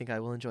 and I think I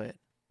will enjoy it.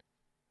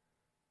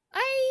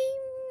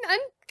 I'm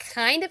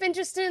kind of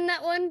interested in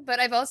that one, but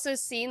I've also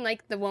seen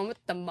like the one with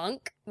the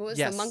monk. What was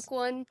Yes. the monk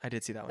one? I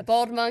did see that The one.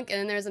 bald monk, and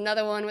then there's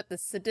another one with the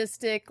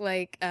sadistic,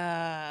 like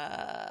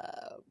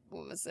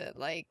what was it?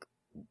 Like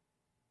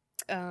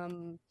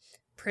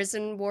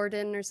prison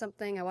warden or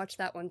something. I watched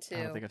that one too.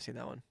 I don't think I've seen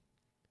that one.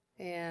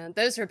 And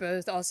those were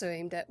both also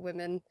aimed at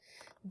women.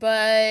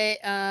 But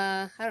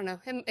I don't know.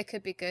 It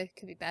could be good,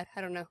 could be bad.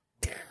 I don't know.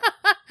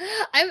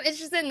 I'm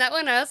interested in that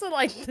one. I also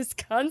like this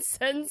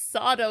Kansen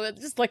Sado. It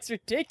just looks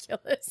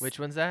ridiculous. Which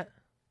one's that?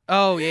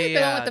 Oh, yeah, yeah.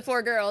 The one with the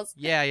 4 girls.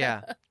 Yeah,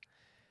 yeah.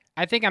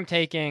 I think I'm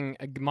taking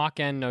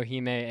Maken no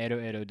Hime Edo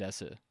Edo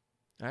Desu.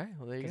 All right,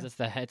 well, there you Because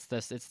go.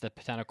 it's the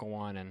tentacle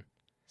one, and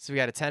So we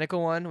got a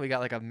tentacle one, we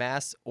got like a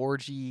mass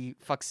orgy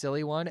fuck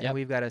silly one, Yep. and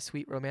we've got a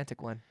sweet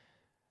romantic one.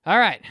 all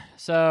right.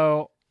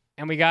 So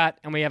we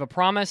have a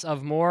promise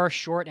of more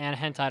short and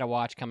hentai to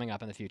watch coming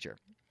up in the future.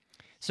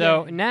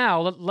 So Yay.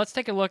 now let's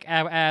take a look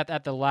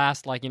at the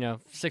last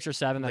 6 or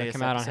 7 that have Latest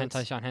come out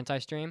episodes. on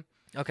Hentai Stream.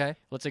 Okay.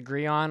 Let's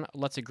agree on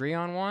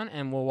one,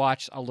 and we'll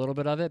watch a little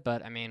bit of it.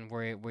 But I mean,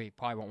 we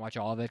probably won't watch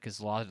all of it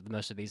because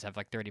most of these have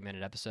like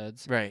 30-minute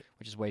episodes, Right.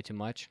 which is way too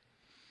much.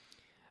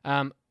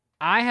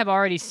 I have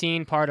already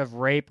seen part of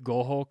Rape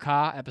Goho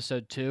Ka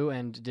episode 2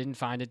 and didn't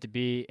find it to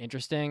be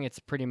interesting. It's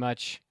pretty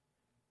much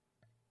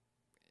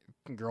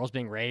girls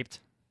being raped.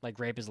 Like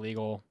rape is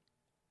legal,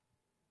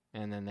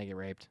 and then they get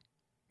raped.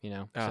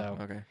 Oh, So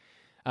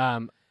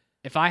okay.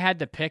 if I had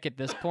to pick at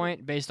this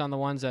point, based on the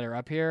ones that are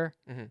up here,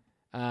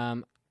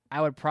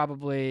 I would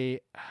probably,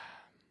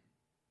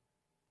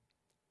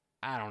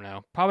 I don't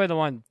know, probably the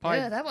one,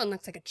 Yeah, that one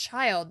looks like a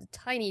child.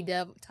 Tiny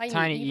devil.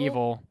 Tiny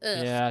Evil. Ugh.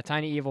 Yeah,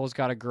 Tiny Evil's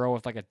got a girl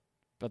with like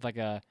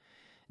a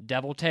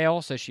devil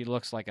tail, so she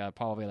looks like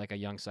probably like a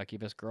young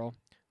succubus girl.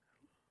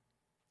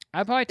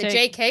 I'd probably The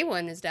take. JK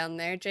one is down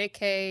there.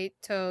 JK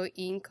to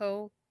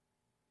Inko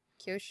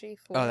Kyoshi.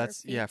 Oh,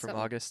 that's feet, from something.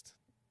 August.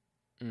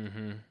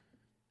 Mm-hmm.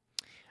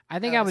 I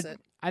think That I was would. it.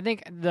 I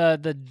think the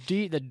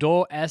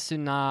do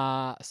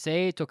esuna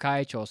sei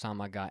tokaicho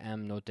sama ga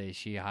em no te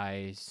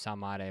shihai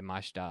samare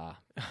mashita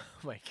Oh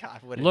my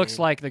god, what a looks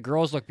name. like the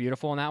girls look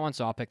beautiful in that one,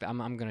 so I'll pick that.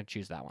 I'm gonna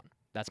choose that one.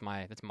 That's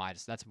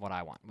what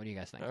I want. What do you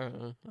guys think? I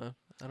don't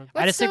I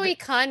What's just think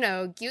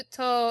Soikano?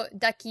 Gyutto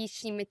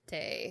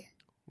Dakishimete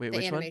Wait, The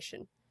which one?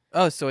 Animation.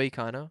 Oh,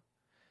 Soikano.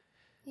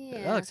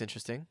 Yeah. That looks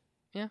interesting.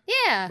 Yeah.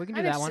 We can do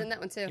I'm that interested one. in that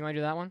one too. You want to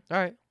do that one? All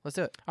right, let's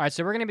do it. All right,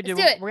 so we're gonna be Let's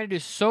do it. we're gonna do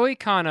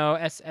Soikano.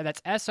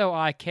 That's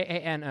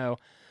Soikano.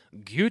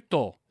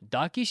 Gyutto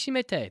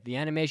Dakishimete The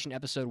Animation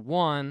episode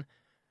 1,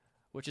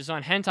 which is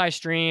on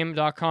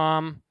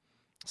hentaistream.com.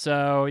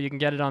 So you can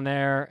get it on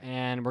there,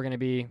 and we're gonna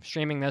be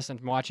streaming this and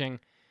watching.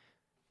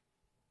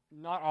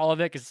 Not all of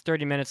it because it's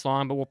 30 minutes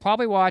long, but we'll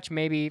probably watch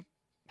maybe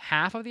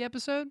half of the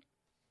episode,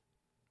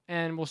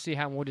 and we'll see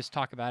how we'll just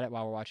talk about it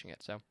while we're watching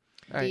it. So.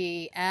 All right.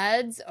 The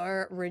ads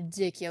are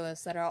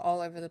ridiculous that are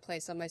all over the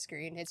place on my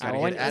screen. It's Gotta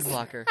when- get ad ridiculous.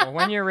 blocker. Well,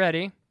 when you're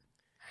ready.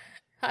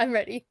 I'm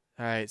ready.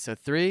 All right, so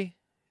 3,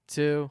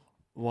 2,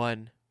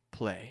 1,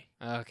 play.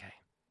 Okay.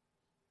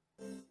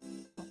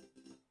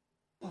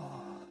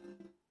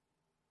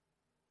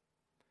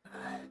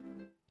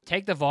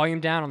 Take the volume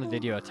down on the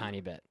video a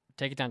tiny bit.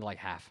 Take it down to like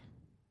half.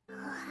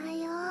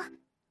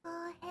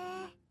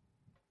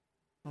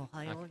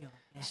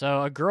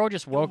 So a girl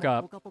just woke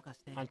up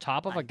on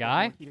top of a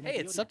guy. Hey,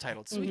 it's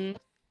subtitled. Sweet.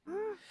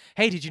 Mhm.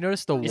 Hey, did you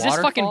notice the Is waterfall?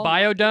 this fucking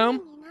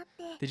Biodome?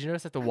 Did you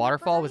notice that the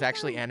waterfall was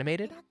actually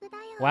animated?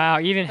 Wow,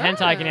 even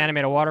hentai can Ah.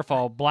 animate a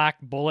waterfall. Black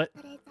bullet.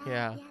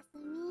 Yeah.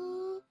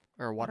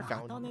 Or a water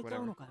fountain,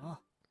 whatever.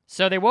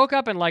 So they woke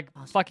up in like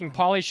fucking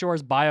Pauly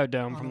Shore's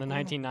Biodome from the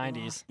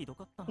 1990s,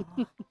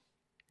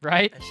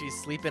 right? And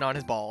she's sleeping on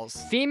his balls.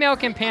 Female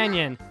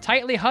companion,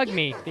 tightly hug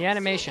me. The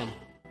animation.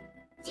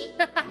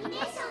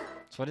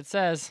 That's what it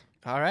says.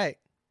 All right.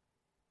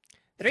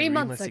 3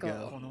 months ago.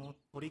 ago. この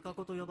鳥か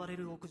ごと呼ばれ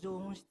る屋上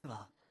温室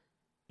は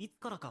いつ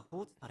からか放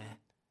置され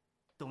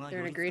人が They're 寄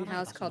in a りつか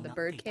ない greenhouse 場所 called に the なっ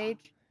て bird いた cage.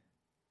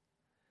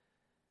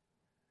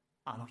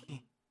 あの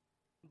日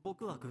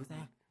僕は偶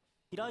然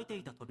開いて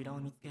いた扉を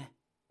見つけ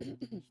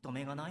人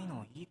目がない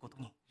のをいいこと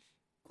に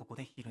ここ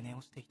で昼寝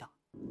をしていた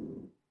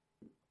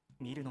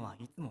見るのは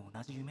いつも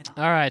同じ夢だ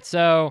All right,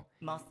 so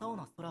真っ青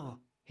な空を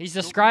he's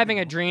describing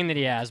a dream that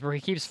he has where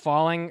he keeps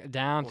falling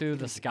down through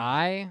the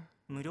sky.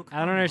 無力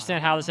I don't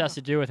understand how this has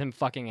to do with him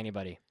fucking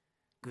anybody.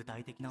 具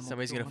体的な目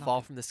Somebody's 標 gonna も fall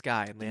なく from the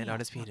sky and 手に land on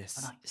his 集まって penis.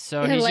 つかない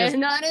So he's just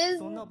Land on his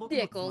そんな僕の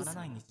つま dickles. ら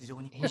ない日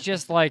常に he's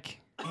just like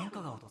変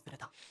化が訪れ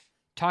た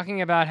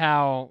talking about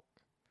how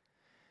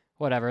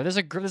whatever. There's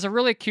a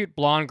really cute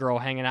blonde girl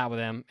hanging out with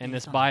him in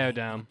this 小さな音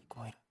biodome, が聞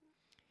こえる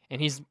and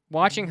he's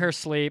watching her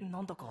sleep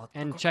なんだか温か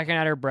and く checking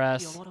out her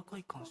breasts, 柔らか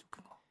い感触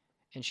が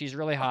and she's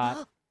really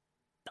hot.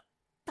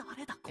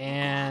 誰だこの子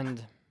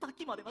And さっ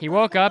きまでは he 誰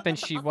も woke up い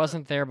and なか she ったはず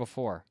wasn't there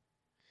before,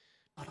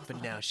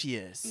 But now she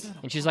is.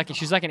 and she's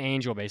like an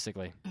angel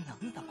basically. な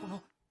んだこ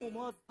の思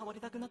わず触り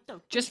たくなっちゃ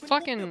う Just プ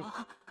リプリ fucking- 持って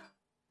は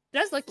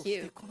Does look そし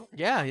て cute. この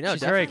Yeah, you know, She's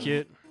very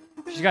definitely. cute.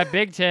 She's got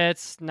big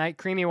tits, nice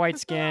creamy white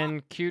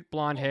skin, cute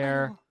blonde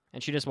hair,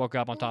 and she just woke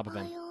up on top of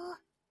him.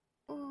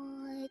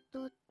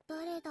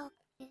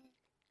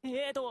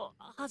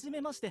 はじ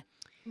めまして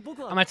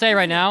僕は I'm gonna tell you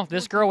right now,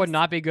 this girl would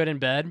not be good in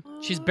bed.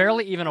 She's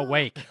barely even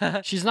awake.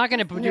 She's not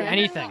gonna do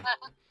anything.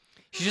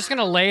 She's just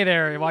gonna lay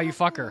there while you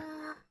fuck her.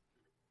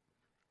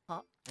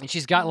 And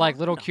she's got like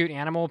little cute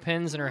animal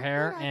pins in her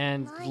hair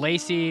and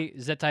lacy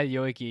zetai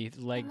yoiki,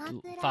 like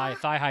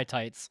thigh high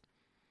tights.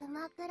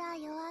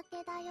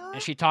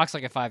 And she talks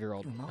like a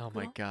 5-year-old. Oh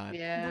my god.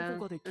 Yeah, ど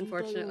こかで聞いたよ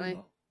うな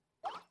unfortunately.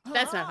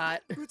 That's not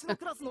hot. うちの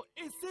クラスの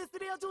SS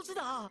レア女子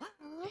だ。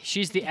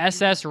 She's the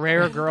SS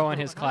rare girl in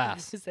his What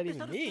class. does that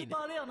even mean? スーパ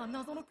ーレアな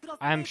謎のクラス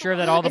I'm sure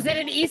that all Is it the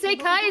an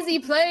isekai? Is he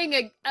playing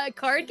a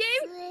card game?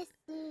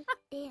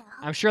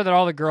 I'm sure that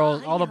all the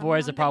girls, all the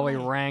boys have probably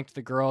ranked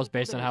the girls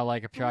based on how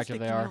like どうし attractive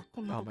て they 君 are. は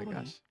こんな Oh と my こ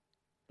ろに gosh.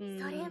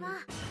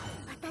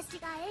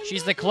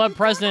 She's the club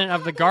president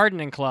of the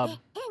gardening club.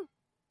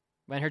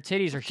 And her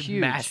titties are huge.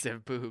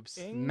 Massive boobs.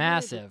 園芸部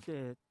Massive. っ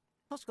て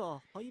確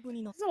か廃部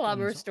になっ There's a lot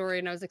more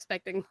story than I was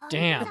expecting.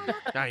 Damn.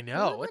 I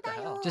know. What the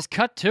hell? Just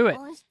cut to it.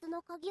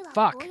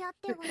 Fuck.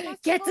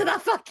 Get to the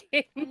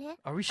fucking.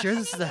 Are we sure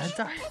this is a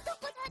hentai?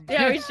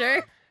 Yeah, are we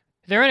sure?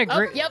 They're in a Oh,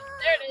 green. yep,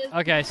 there it is.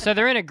 Okay, so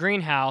they're in a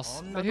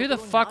greenhouse. But who the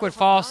fuck would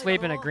fall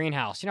asleep in a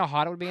greenhouse? You know how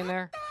hot it would be in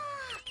there?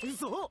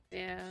 嘘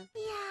Yeah.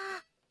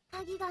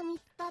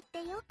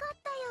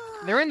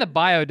 They're in the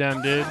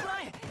biodome, dude.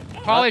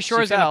 Polly Oh,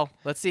 Shore's she gonna fell.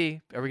 Let's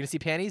see. Are we gonna see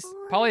panties?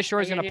 Polly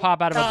Shore's gonna Yeah.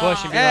 pop out of a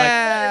bush and be like,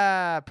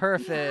 Yeah,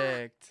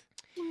 perfect.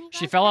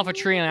 she fell off a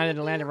tree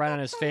and landed right on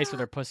his face with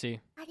her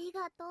pussy.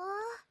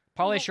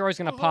 Polly Shore's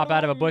gonna pop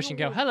out of a bush and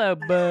go, "Hello, It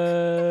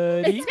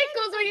buddy."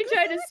 tickles when you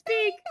try to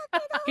speak.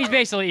 He's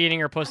basically eating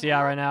her pussy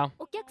out right now.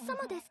 How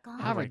Oh my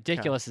God.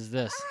 ridiculous is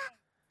this?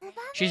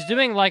 She's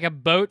doing like a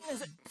boat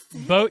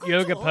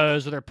yoga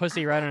pose with her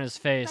pussy right on his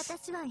face.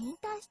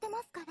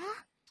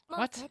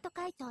 What?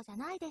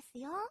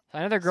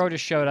 Another girl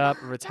just showed up,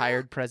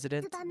 Retired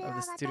president of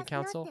the student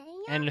council.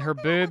 and her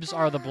boobs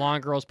are the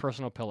blonde girl's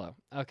personal pillow.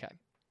 Okay.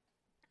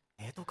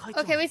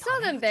 Okay, we saw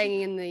them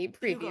banging in the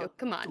preview.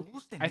 Come on.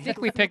 I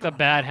think we picked a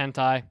bad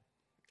hentai.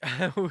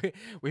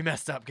 we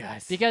messed up,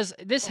 guys. Because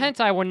this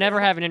hentai will never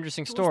have an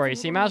interesting story,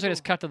 so you might as well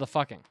just cut to the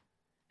fucking.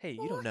 Hey,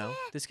 you don't know.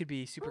 This could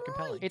be super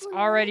compelling. It's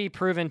already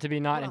proven to be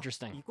not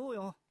interesting. 行こう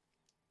よ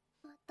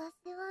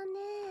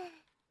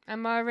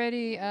I'm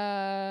already,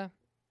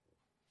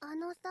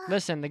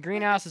 Listen, the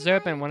greenhouse is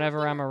open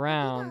whenever I'm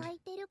around.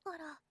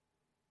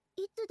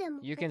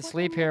 You can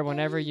sleep here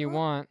whenever you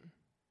want.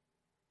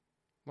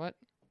 What?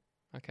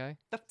 Okay.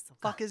 The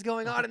fuck is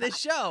going on in this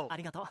show? あ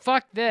りがとう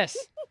Fuck this.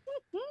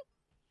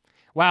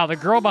 Wow, the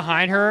girl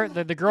behind her,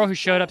 the girl who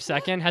showed up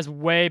second, has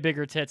way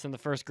bigger tits than the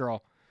first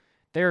girl.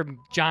 They're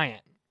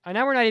giant. And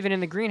now we're not even in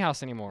the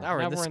greenhouse anymore. Now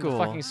we're in the in school. the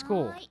fucking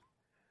school.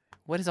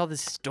 What is all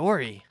this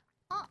story?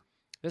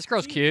 This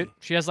girl's cute.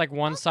 She has like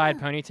one side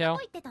ponytail.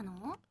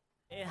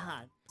 い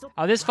やちょっ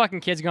と Oh, this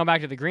fucking kid's going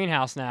back to the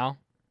greenhouse now.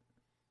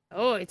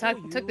 Oh, he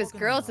took this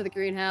girl to the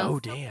greenhouse. Oh,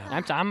 damn.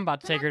 I'm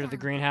about to take her to the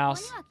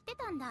greenhouse.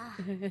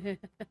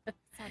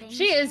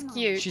 She is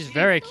cute. She's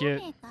very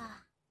cute.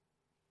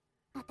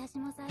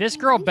 This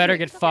girl better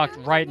get fucked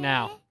right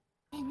now.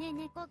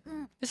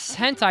 This is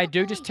hentai,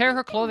 dude. Just tear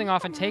her clothing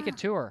off and take it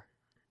to her.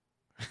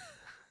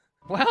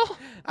 Well,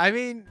 I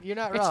mean, you're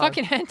not it's wrong.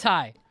 fucking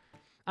hentai.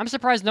 I'm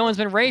surprised no one's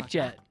been raped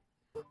yet.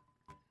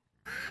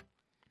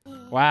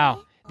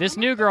 Wow. This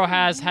new girl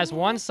has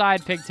one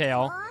side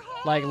pigtail,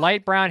 like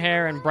light brown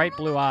hair and bright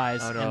blue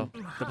eyes. Oh, no.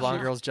 The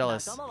blonde girl's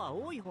jealous. 仲間は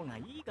多い方が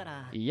いいか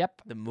ら Yep.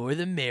 The more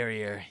the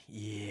merrier.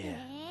 Yeah.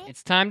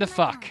 It's time to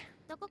fuck.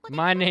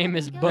 My name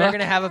is We're Book.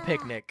 gonna have a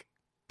picnic.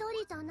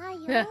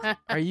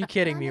 Are you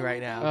kidding me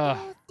right now?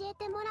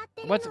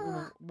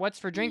 What's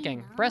for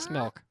drinking? Breast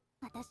milk.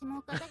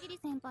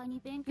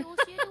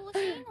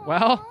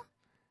 Well,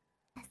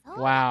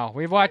 wow.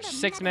 We've watched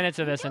 6 minutes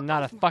of this and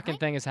not a fucking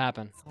thing has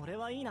happened. それ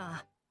はいい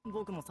な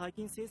僕も最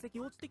近成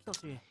績落ちてきたし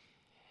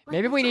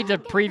Maybe we need to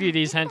preview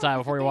these hentai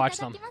before we watch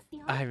them.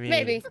 I mean,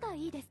 Maybe.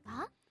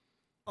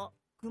 あ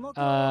熊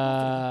倉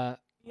は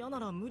Uh, 嫌な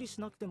ら無理し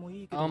なくても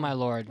いいけど oh my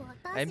lord.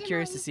 I'm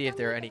curious to see if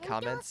there are any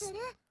comments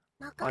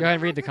Go ahead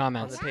and read the on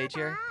comments. the page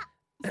here.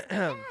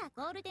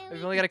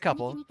 We've only got a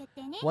couple.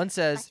 One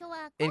says,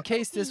 in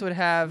case this would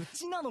have う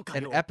ちなのか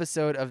an よ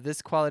episode of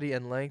this quality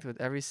and length with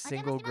every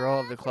single girl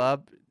of the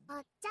club,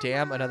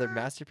 damn, another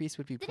masterpiece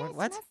would be point.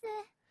 What?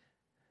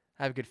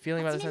 I have a good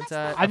feeling about this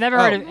hentai. I've never Oh,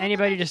 heard of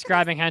anybody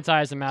describing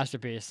hentai as a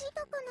masterpiece.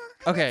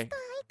 Okay.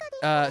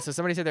 So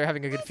somebody said they're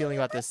having a good feeling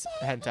about this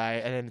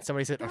hentai, and then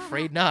somebody said,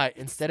 afraid not.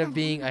 Instead of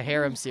being a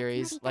harem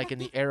series like in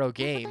the Arrow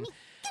game,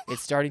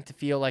 it's starting to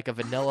feel like a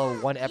vanilla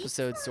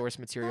one-episode source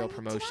material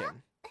promotion.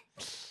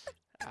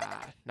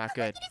 Not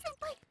good.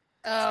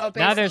 Oh,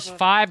 Now there's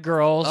 5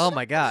 girls. Oh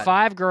my god.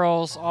 5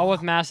 girls, all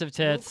with massive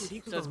tits.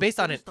 So it's based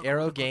on an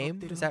Arrow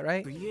game, is that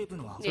right?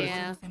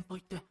 Yeah. 先輩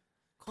って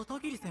片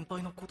桐先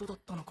輩のことだっ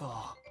たの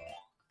か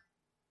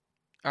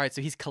Alright,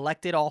 so he's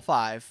collected all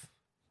 5.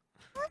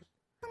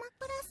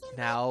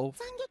 Now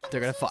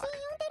they're gonna fuck.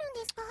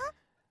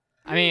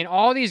 I mean,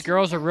 all these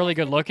girls are really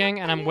good looking,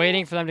 and I'm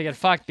waiting for them to get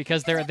fucked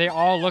because they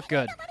all look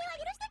good.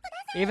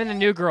 Even the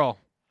new girl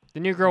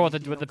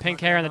with the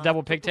pink hair and the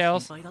double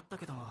pigtails. 心配だった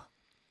けど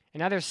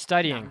And now they're な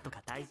studying. んと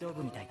か大丈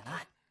夫みたいだな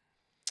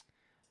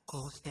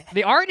こうして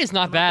The art is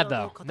not bad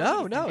though.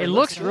 No, no, It it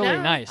looks looks really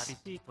good. nice. 寂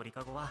しい鳥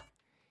かごは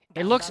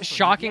It looks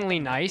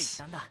shockingly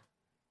nice.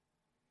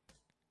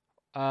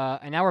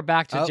 And now we're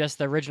back to Oh. just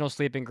the original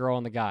sleeping girl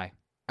and the guy.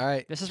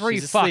 Alright. This is where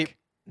she's you fuck. asleep.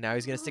 Now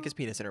he's gonna stick his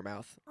penis in her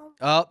mouth.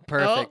 Oh,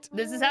 perfect. Oh,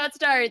 this is how it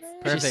starts.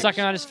 Perfect. She's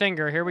sucking on his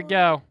finger. Here we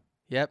go.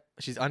 Yep,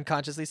 she's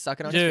unconsciously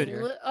sucking on Dude. his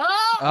finger.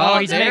 Oh, Oh,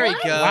 he's there making,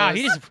 he goes. Wow,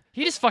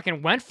 he just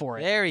fucking went for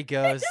it. There he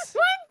goes. Went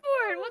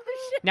for it. What the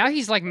shit? Now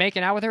he's like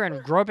making out with her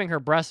and groping her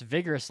breasts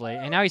vigorously,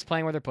 and now he's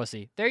playing with her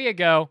pussy. There you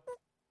go.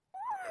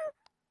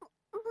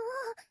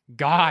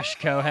 Gosh,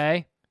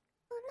 Kohei.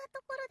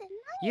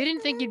 You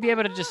didn't think you'd be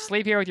able to just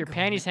sleep here with your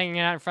panties hanging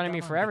out in front of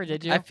me forever,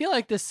 did you? I feel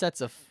like this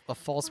sets a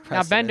false Now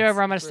precedent. bend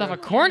over, I'm gonna stuff a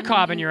corn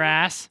cob in your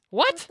ass.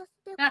 What?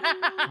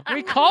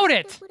 We called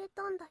it.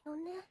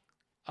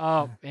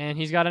 Oh, and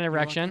he's got an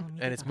erection.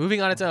 And it's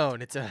moving on its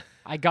own. It's a.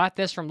 I got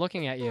this from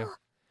looking at you.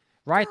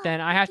 Right then,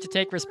 I have to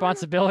take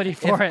responsibility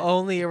for If it.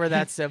 only it were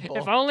that simple.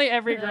 If only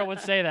every girl would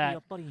say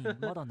that.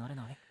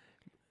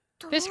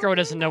 This girl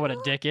doesn't know what a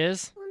dick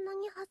is.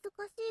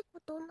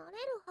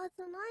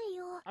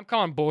 I'm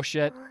calling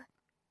bullshit.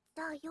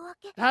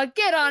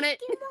 Get on it.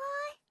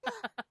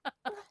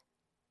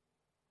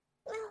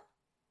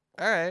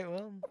 All right,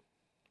 well,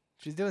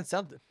 she's doing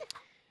something.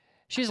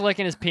 She's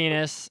licking his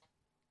penis.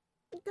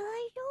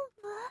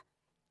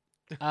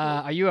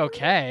 Are you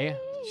okay?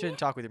 You shouldn't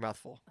talk with your mouth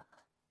full.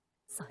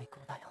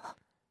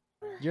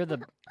 You're the...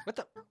 What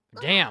the?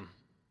 Damn.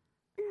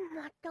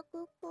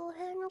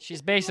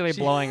 She's basically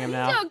blowing him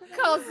now. Don't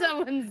call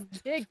someone's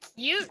dick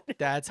cute.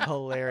 That's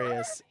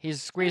hilarious.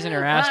 He's squeezing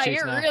her ass Wow, cheeks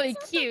you're now. really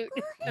cute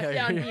Yeah,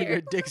 down your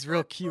here. dick's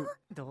real cute.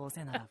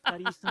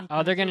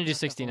 Oh, they're gonna do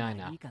 69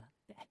 now.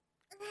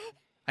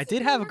 I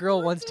did have a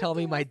girl once tell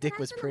me my dick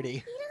was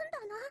pretty.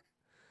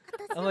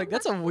 I'm like,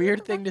 that's a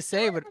weird thing to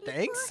say, but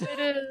thanks. It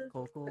is.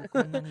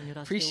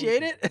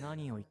 Appreciate it.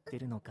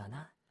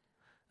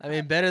 I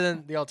mean, better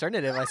than the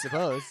alternative, I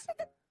suppose.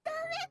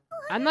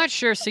 I'm not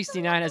sure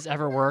 69 has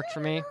ever worked for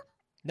me.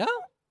 No?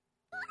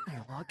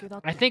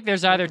 I think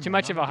there's either too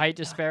much of a height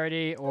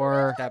disparity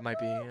or... That might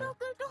be, yeah.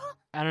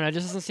 I don't know, it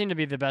just doesn't seem to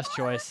be the best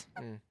choice.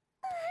 Mm.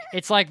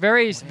 It's like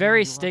it's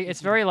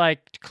very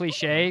like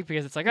cliche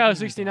because it's like, oh,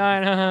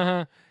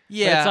 69,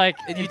 Yeah, it's like,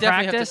 you in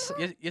definitely practice- have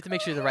to, you have to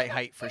make sure you're the right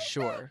height for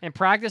sure. In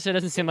practice, it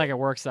doesn't seem like it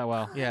works that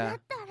well. Yeah.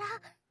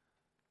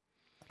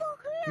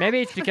 Maybe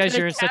it's because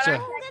you're in such a...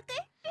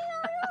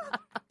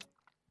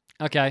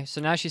 Okay, so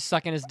now she's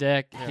sucking his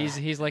dick. Yeah.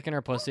 He's licking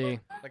her pussy.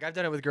 Like, I've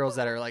done it with girls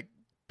that are, like,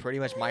 pretty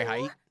much my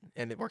height,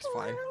 and it works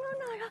fine.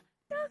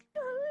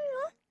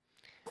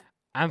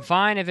 I'm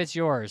fine if it's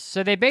yours.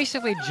 So they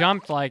basically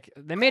jumped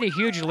they made a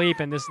huge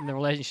leap in the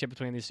relationship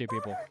between these two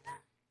people.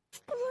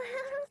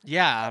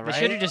 Yeah, They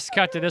should have right? just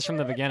cut to this from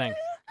the beginning.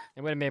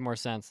 It would have made more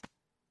sense.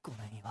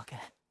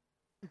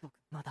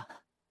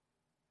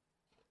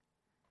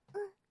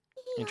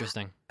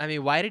 Interesting. I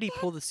mean, why did he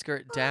pull the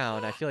skirt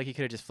down? I feel like he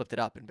could have just flipped it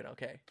up and been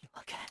okay.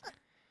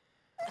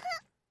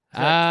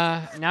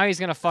 Now he's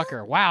gonna fuck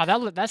her. Wow,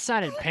 that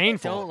sounded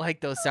painful. Don't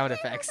like those sound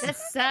effects. That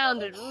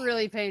sounded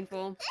really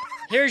painful.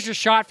 Here's your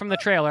shot from the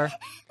trailer.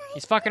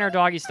 He's fucking her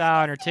doggy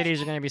style, and her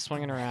titties are gonna be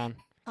swinging around.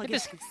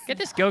 Get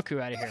this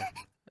Goku out of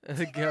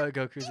here.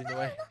 Go cruising the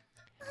way.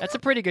 That's a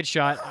pretty good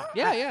shot.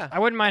 Yeah, yeah. I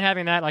wouldn't mind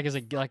having that as a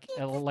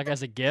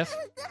as a GIF.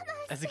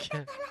 As a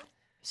kid.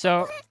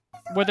 So,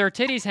 with her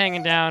titties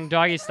hanging down,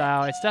 doggy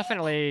style, it's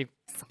definitely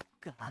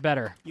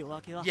better.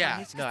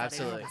 Yeah, no,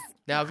 absolutely.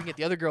 Now, if we can get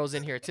the other girls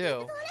in here,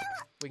 too,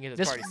 we can get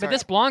this party But started.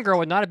 this blonde girl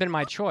would not have been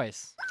my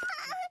choice.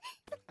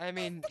 I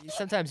mean,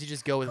 sometimes you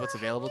just go with what's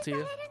available to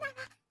you.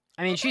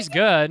 I mean, she's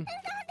good,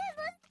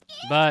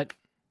 but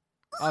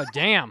oh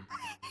damn,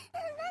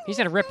 he's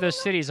gonna rip those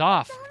titties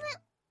off,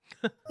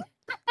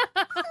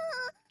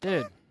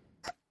 dude.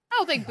 I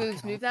don't think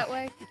boobs move that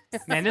way.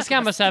 Man, this guy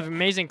must have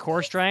amazing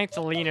core strength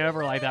to lean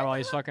over like that while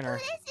he's fucking her.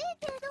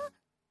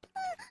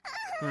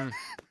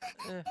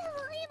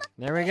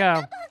 There we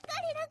go.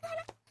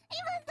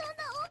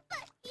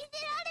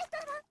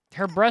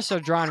 Her breasts are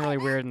drawn really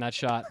weird in that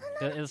shot.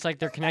 It's like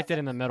they're connected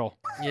in the middle.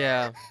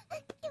 Yeah.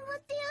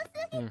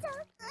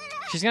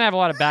 She's gonna have a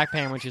lot of back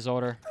pain when she's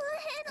older.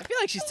 I feel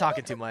like she's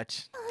talking too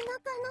much.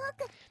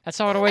 That's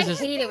how it always I is.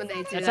 hate it when they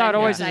do That's that. how it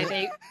always because is. I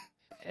make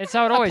It's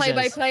how it a always is.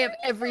 play-by-play of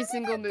every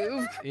single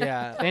move.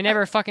 Yeah. They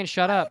never fucking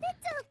shut up.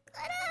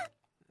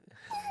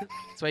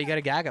 That's why you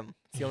gotta gag them.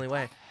 It's the only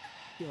way.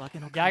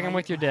 Gag him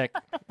with your dick.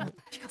 But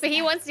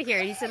he wants to hear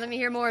it. He said, let me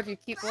hear more of your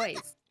cute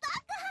voice.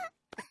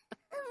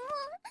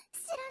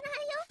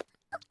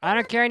 I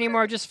don't care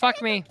anymore. Just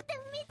fuck me.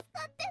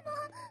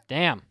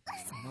 Damn.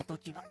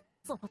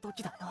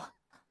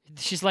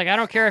 She's like, I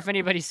don't care if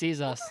anybody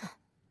sees us.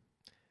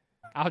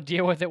 I'll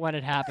deal with it when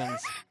it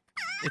happens.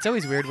 It's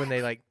always weird when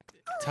they, like,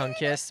 tongue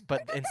kiss,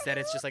 but instead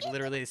it's just, like,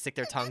 literally they stick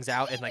their tongues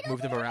out and, like,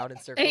 move them around in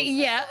circles.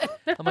 Yeah.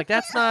 I'm like,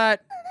 that's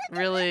not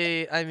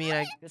really, I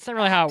mean, It's not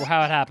really how it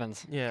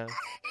happens. yeah.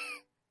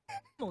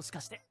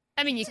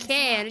 I mean, you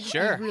can. It's just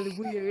Sure. really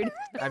weird.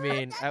 I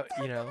mean,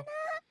 you know.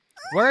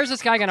 Where is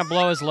this guy gonna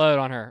blow his load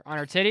on her? On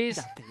her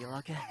titties?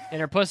 In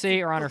her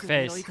pussy? Or on her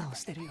face?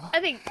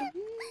 I think.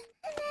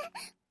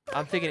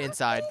 I'm thinking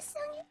inside.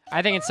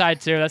 I think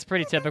inside too. That's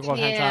pretty typical of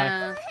hentai.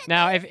 Yeah.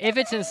 Now, if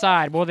it's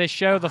inside, will they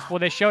show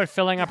it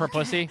filling up her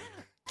pussy?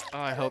 Oh,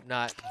 I hope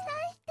not.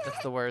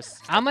 That's the worst.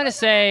 I'm gonna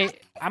say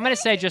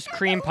just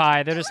cream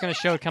pie. They're just gonna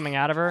show it coming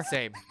out of her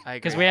Same. I agree.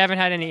 because we haven't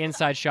had any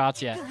inside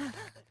shots yet.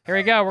 Here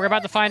we go. We're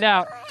about to find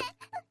out.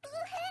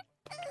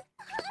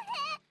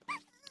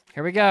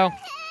 Here we go.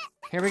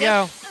 Here we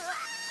go.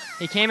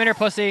 He came in her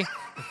pussy,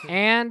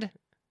 and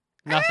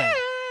nothing.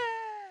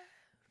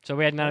 So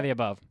we had none of the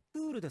above. プ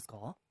ールです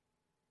か？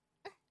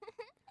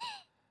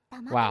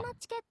 Wow.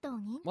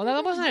 Well,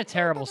 that wasn't a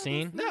terrible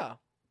scene. No.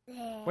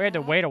 We had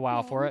to wait a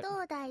while for it.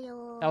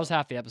 That was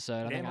half the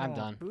episode. I think I'm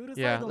done.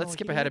 Yeah, let's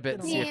skip ahead a bit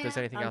and see if there's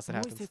anything else that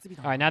happens.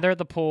 All right, now they're at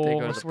the pool. They go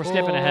We're, to the we're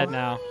skipping pool. ahead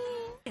now.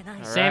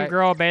 All Same right.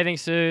 girl, bathing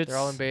suits. They're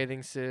all in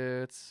bathing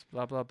suits.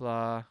 Blah, blah,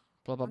 blah.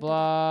 Blah, blah,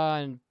 blah.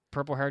 And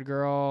purple-haired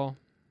girl.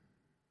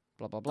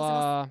 Blah, blah,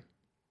 blah.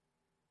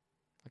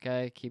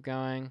 Okay, keep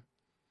going.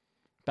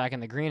 Back in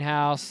the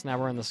greenhouse. Now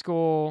we're in the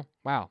school.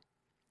 Wow.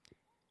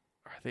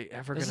 Are they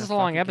ever This gonna is a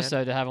long fuck again?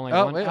 episode to have only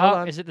Oh, one. wait, hold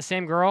on. Is it the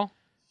same girl?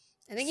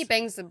 I think he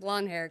bangs the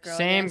blonde hair girl.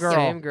 Same yes. girl.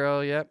 Same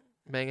girl, yep.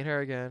 Banging her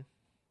again.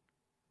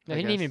 No, I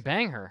he didn't guess. even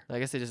bang her. I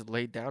guess they just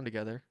laid down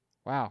together.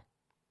 Wow.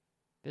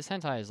 This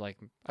hentai is like...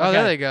 Oh, okay.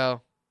 there they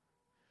go.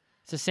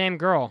 It's the same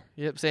girl.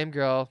 Yep, same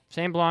girl.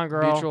 Same blonde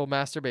girl. Mutual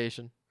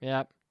masturbation.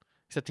 Yep.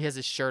 Except he has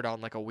his shirt on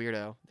like a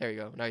weirdo. There you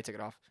go. Now he took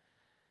it off.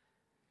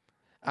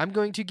 I'm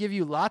going to give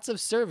you lots of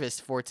service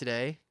for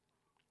today.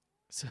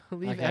 So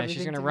leave Okay, everything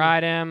she's going to to me.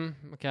 ride him.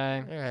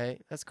 Okay. All right,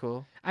 that's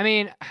cool. I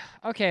mean,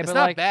 okay, It's but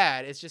not like...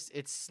 bad. It's just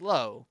it's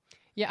slow.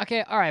 Yeah,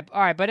 okay, all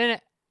right, but in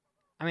it...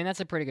 I mean,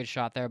 that's a pretty good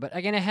shot there. But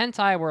again, a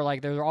hentai where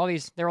like there were all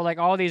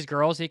these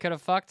girls he could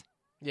have fucked.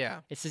 Yeah.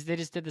 It's just they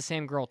just did the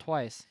same girl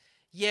twice.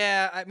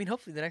 Yeah, I mean,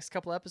 hopefully the next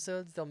couple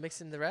episodes they'll mix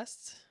in the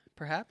rest.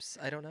 Perhaps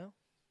I don't know.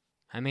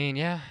 I mean,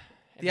 yeah.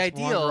 The It's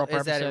one ideal girl per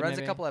is that it episode, runs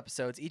maybe. a couple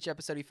episodes. Each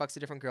episode he fucks a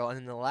different girl, and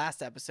in the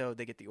last episode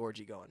they get the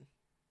orgy going.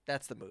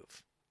 That's the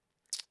move.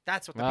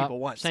 That's what the Well, people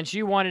want. Since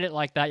you wanted it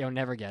like that, you'll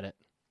never get it.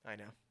 I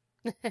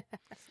know.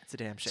 It's a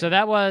damn shame. So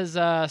that was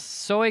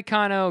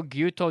Soikano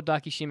Gyutto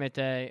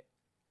Dakishimete,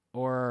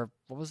 or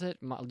what was it?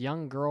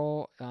 Young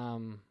girl,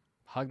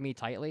 hug me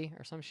tightly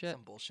or some shit.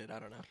 some bullshit. I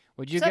don't know.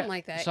 Would you Something get,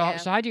 like that, So yeah.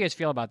 so how'd you guys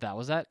feel about that?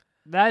 Was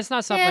that's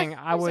not something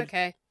Yeah, I it was would.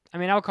 Okay. I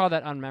mean, I would call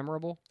that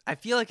unmemorable. I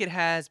feel like it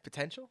has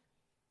potential.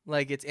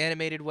 Like it's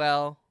animated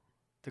well.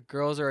 The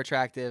girls are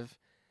attractive,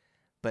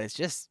 but it's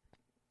just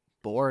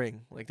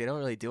boring. Like they don't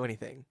really do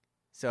anything.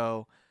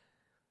 So,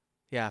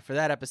 yeah, for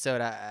that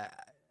episode,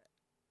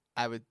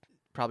 I would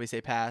probably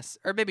say pass,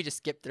 or maybe just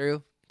skip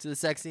through to the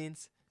sex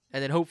scenes,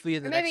 and then hopefully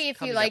in the Or maybe next if you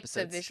coming like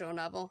episodes. the visual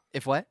novel.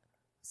 If what?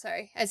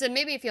 Sorry, I said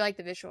maybe if you like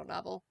the visual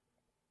novel.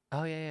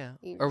 Oh yeah.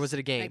 You Or was it a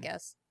I game?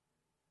 guess.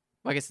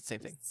 Well, I guess it's the same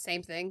thing.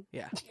 Same thing.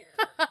 Yeah.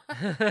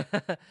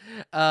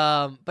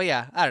 But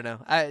yeah, I don't know.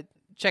 I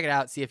check it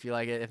out, see if you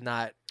like it. If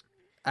not,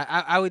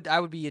 I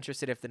would be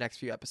interested if the next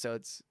few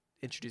episodes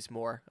introduce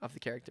more of the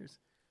characters.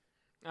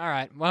 All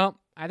right. Well,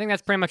 I think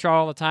that's pretty much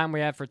all the time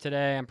we have for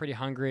today. I'm pretty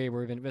hungry.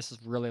 This is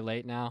really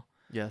late now.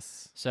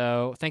 Yes.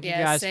 So thank you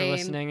Yeah, guys same. for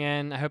listening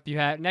in. I hope you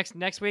have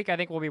next week. I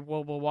think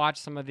we'll watch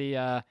some of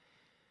the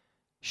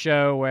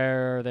show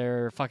where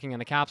they're fucking in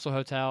the Capsule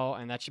Hotel,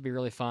 and that should be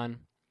really fun.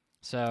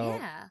 So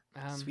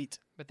Yeah. Sweet.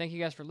 But thank you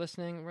guys for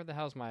listening. Where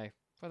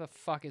the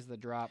fuck is the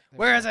drop?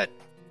 Where is it?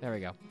 There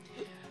we go.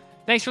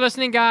 Thanks for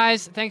listening,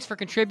 guys. Thanks for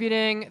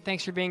contributing.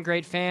 Thanks for being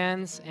great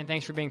fans, and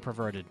thanks for being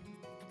perverted.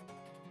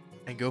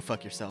 And go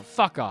fuck yourself.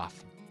 Fuck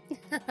off.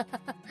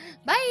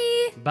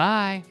 Bye.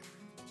 Bye.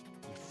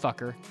 You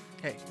fucker.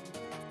 Hey.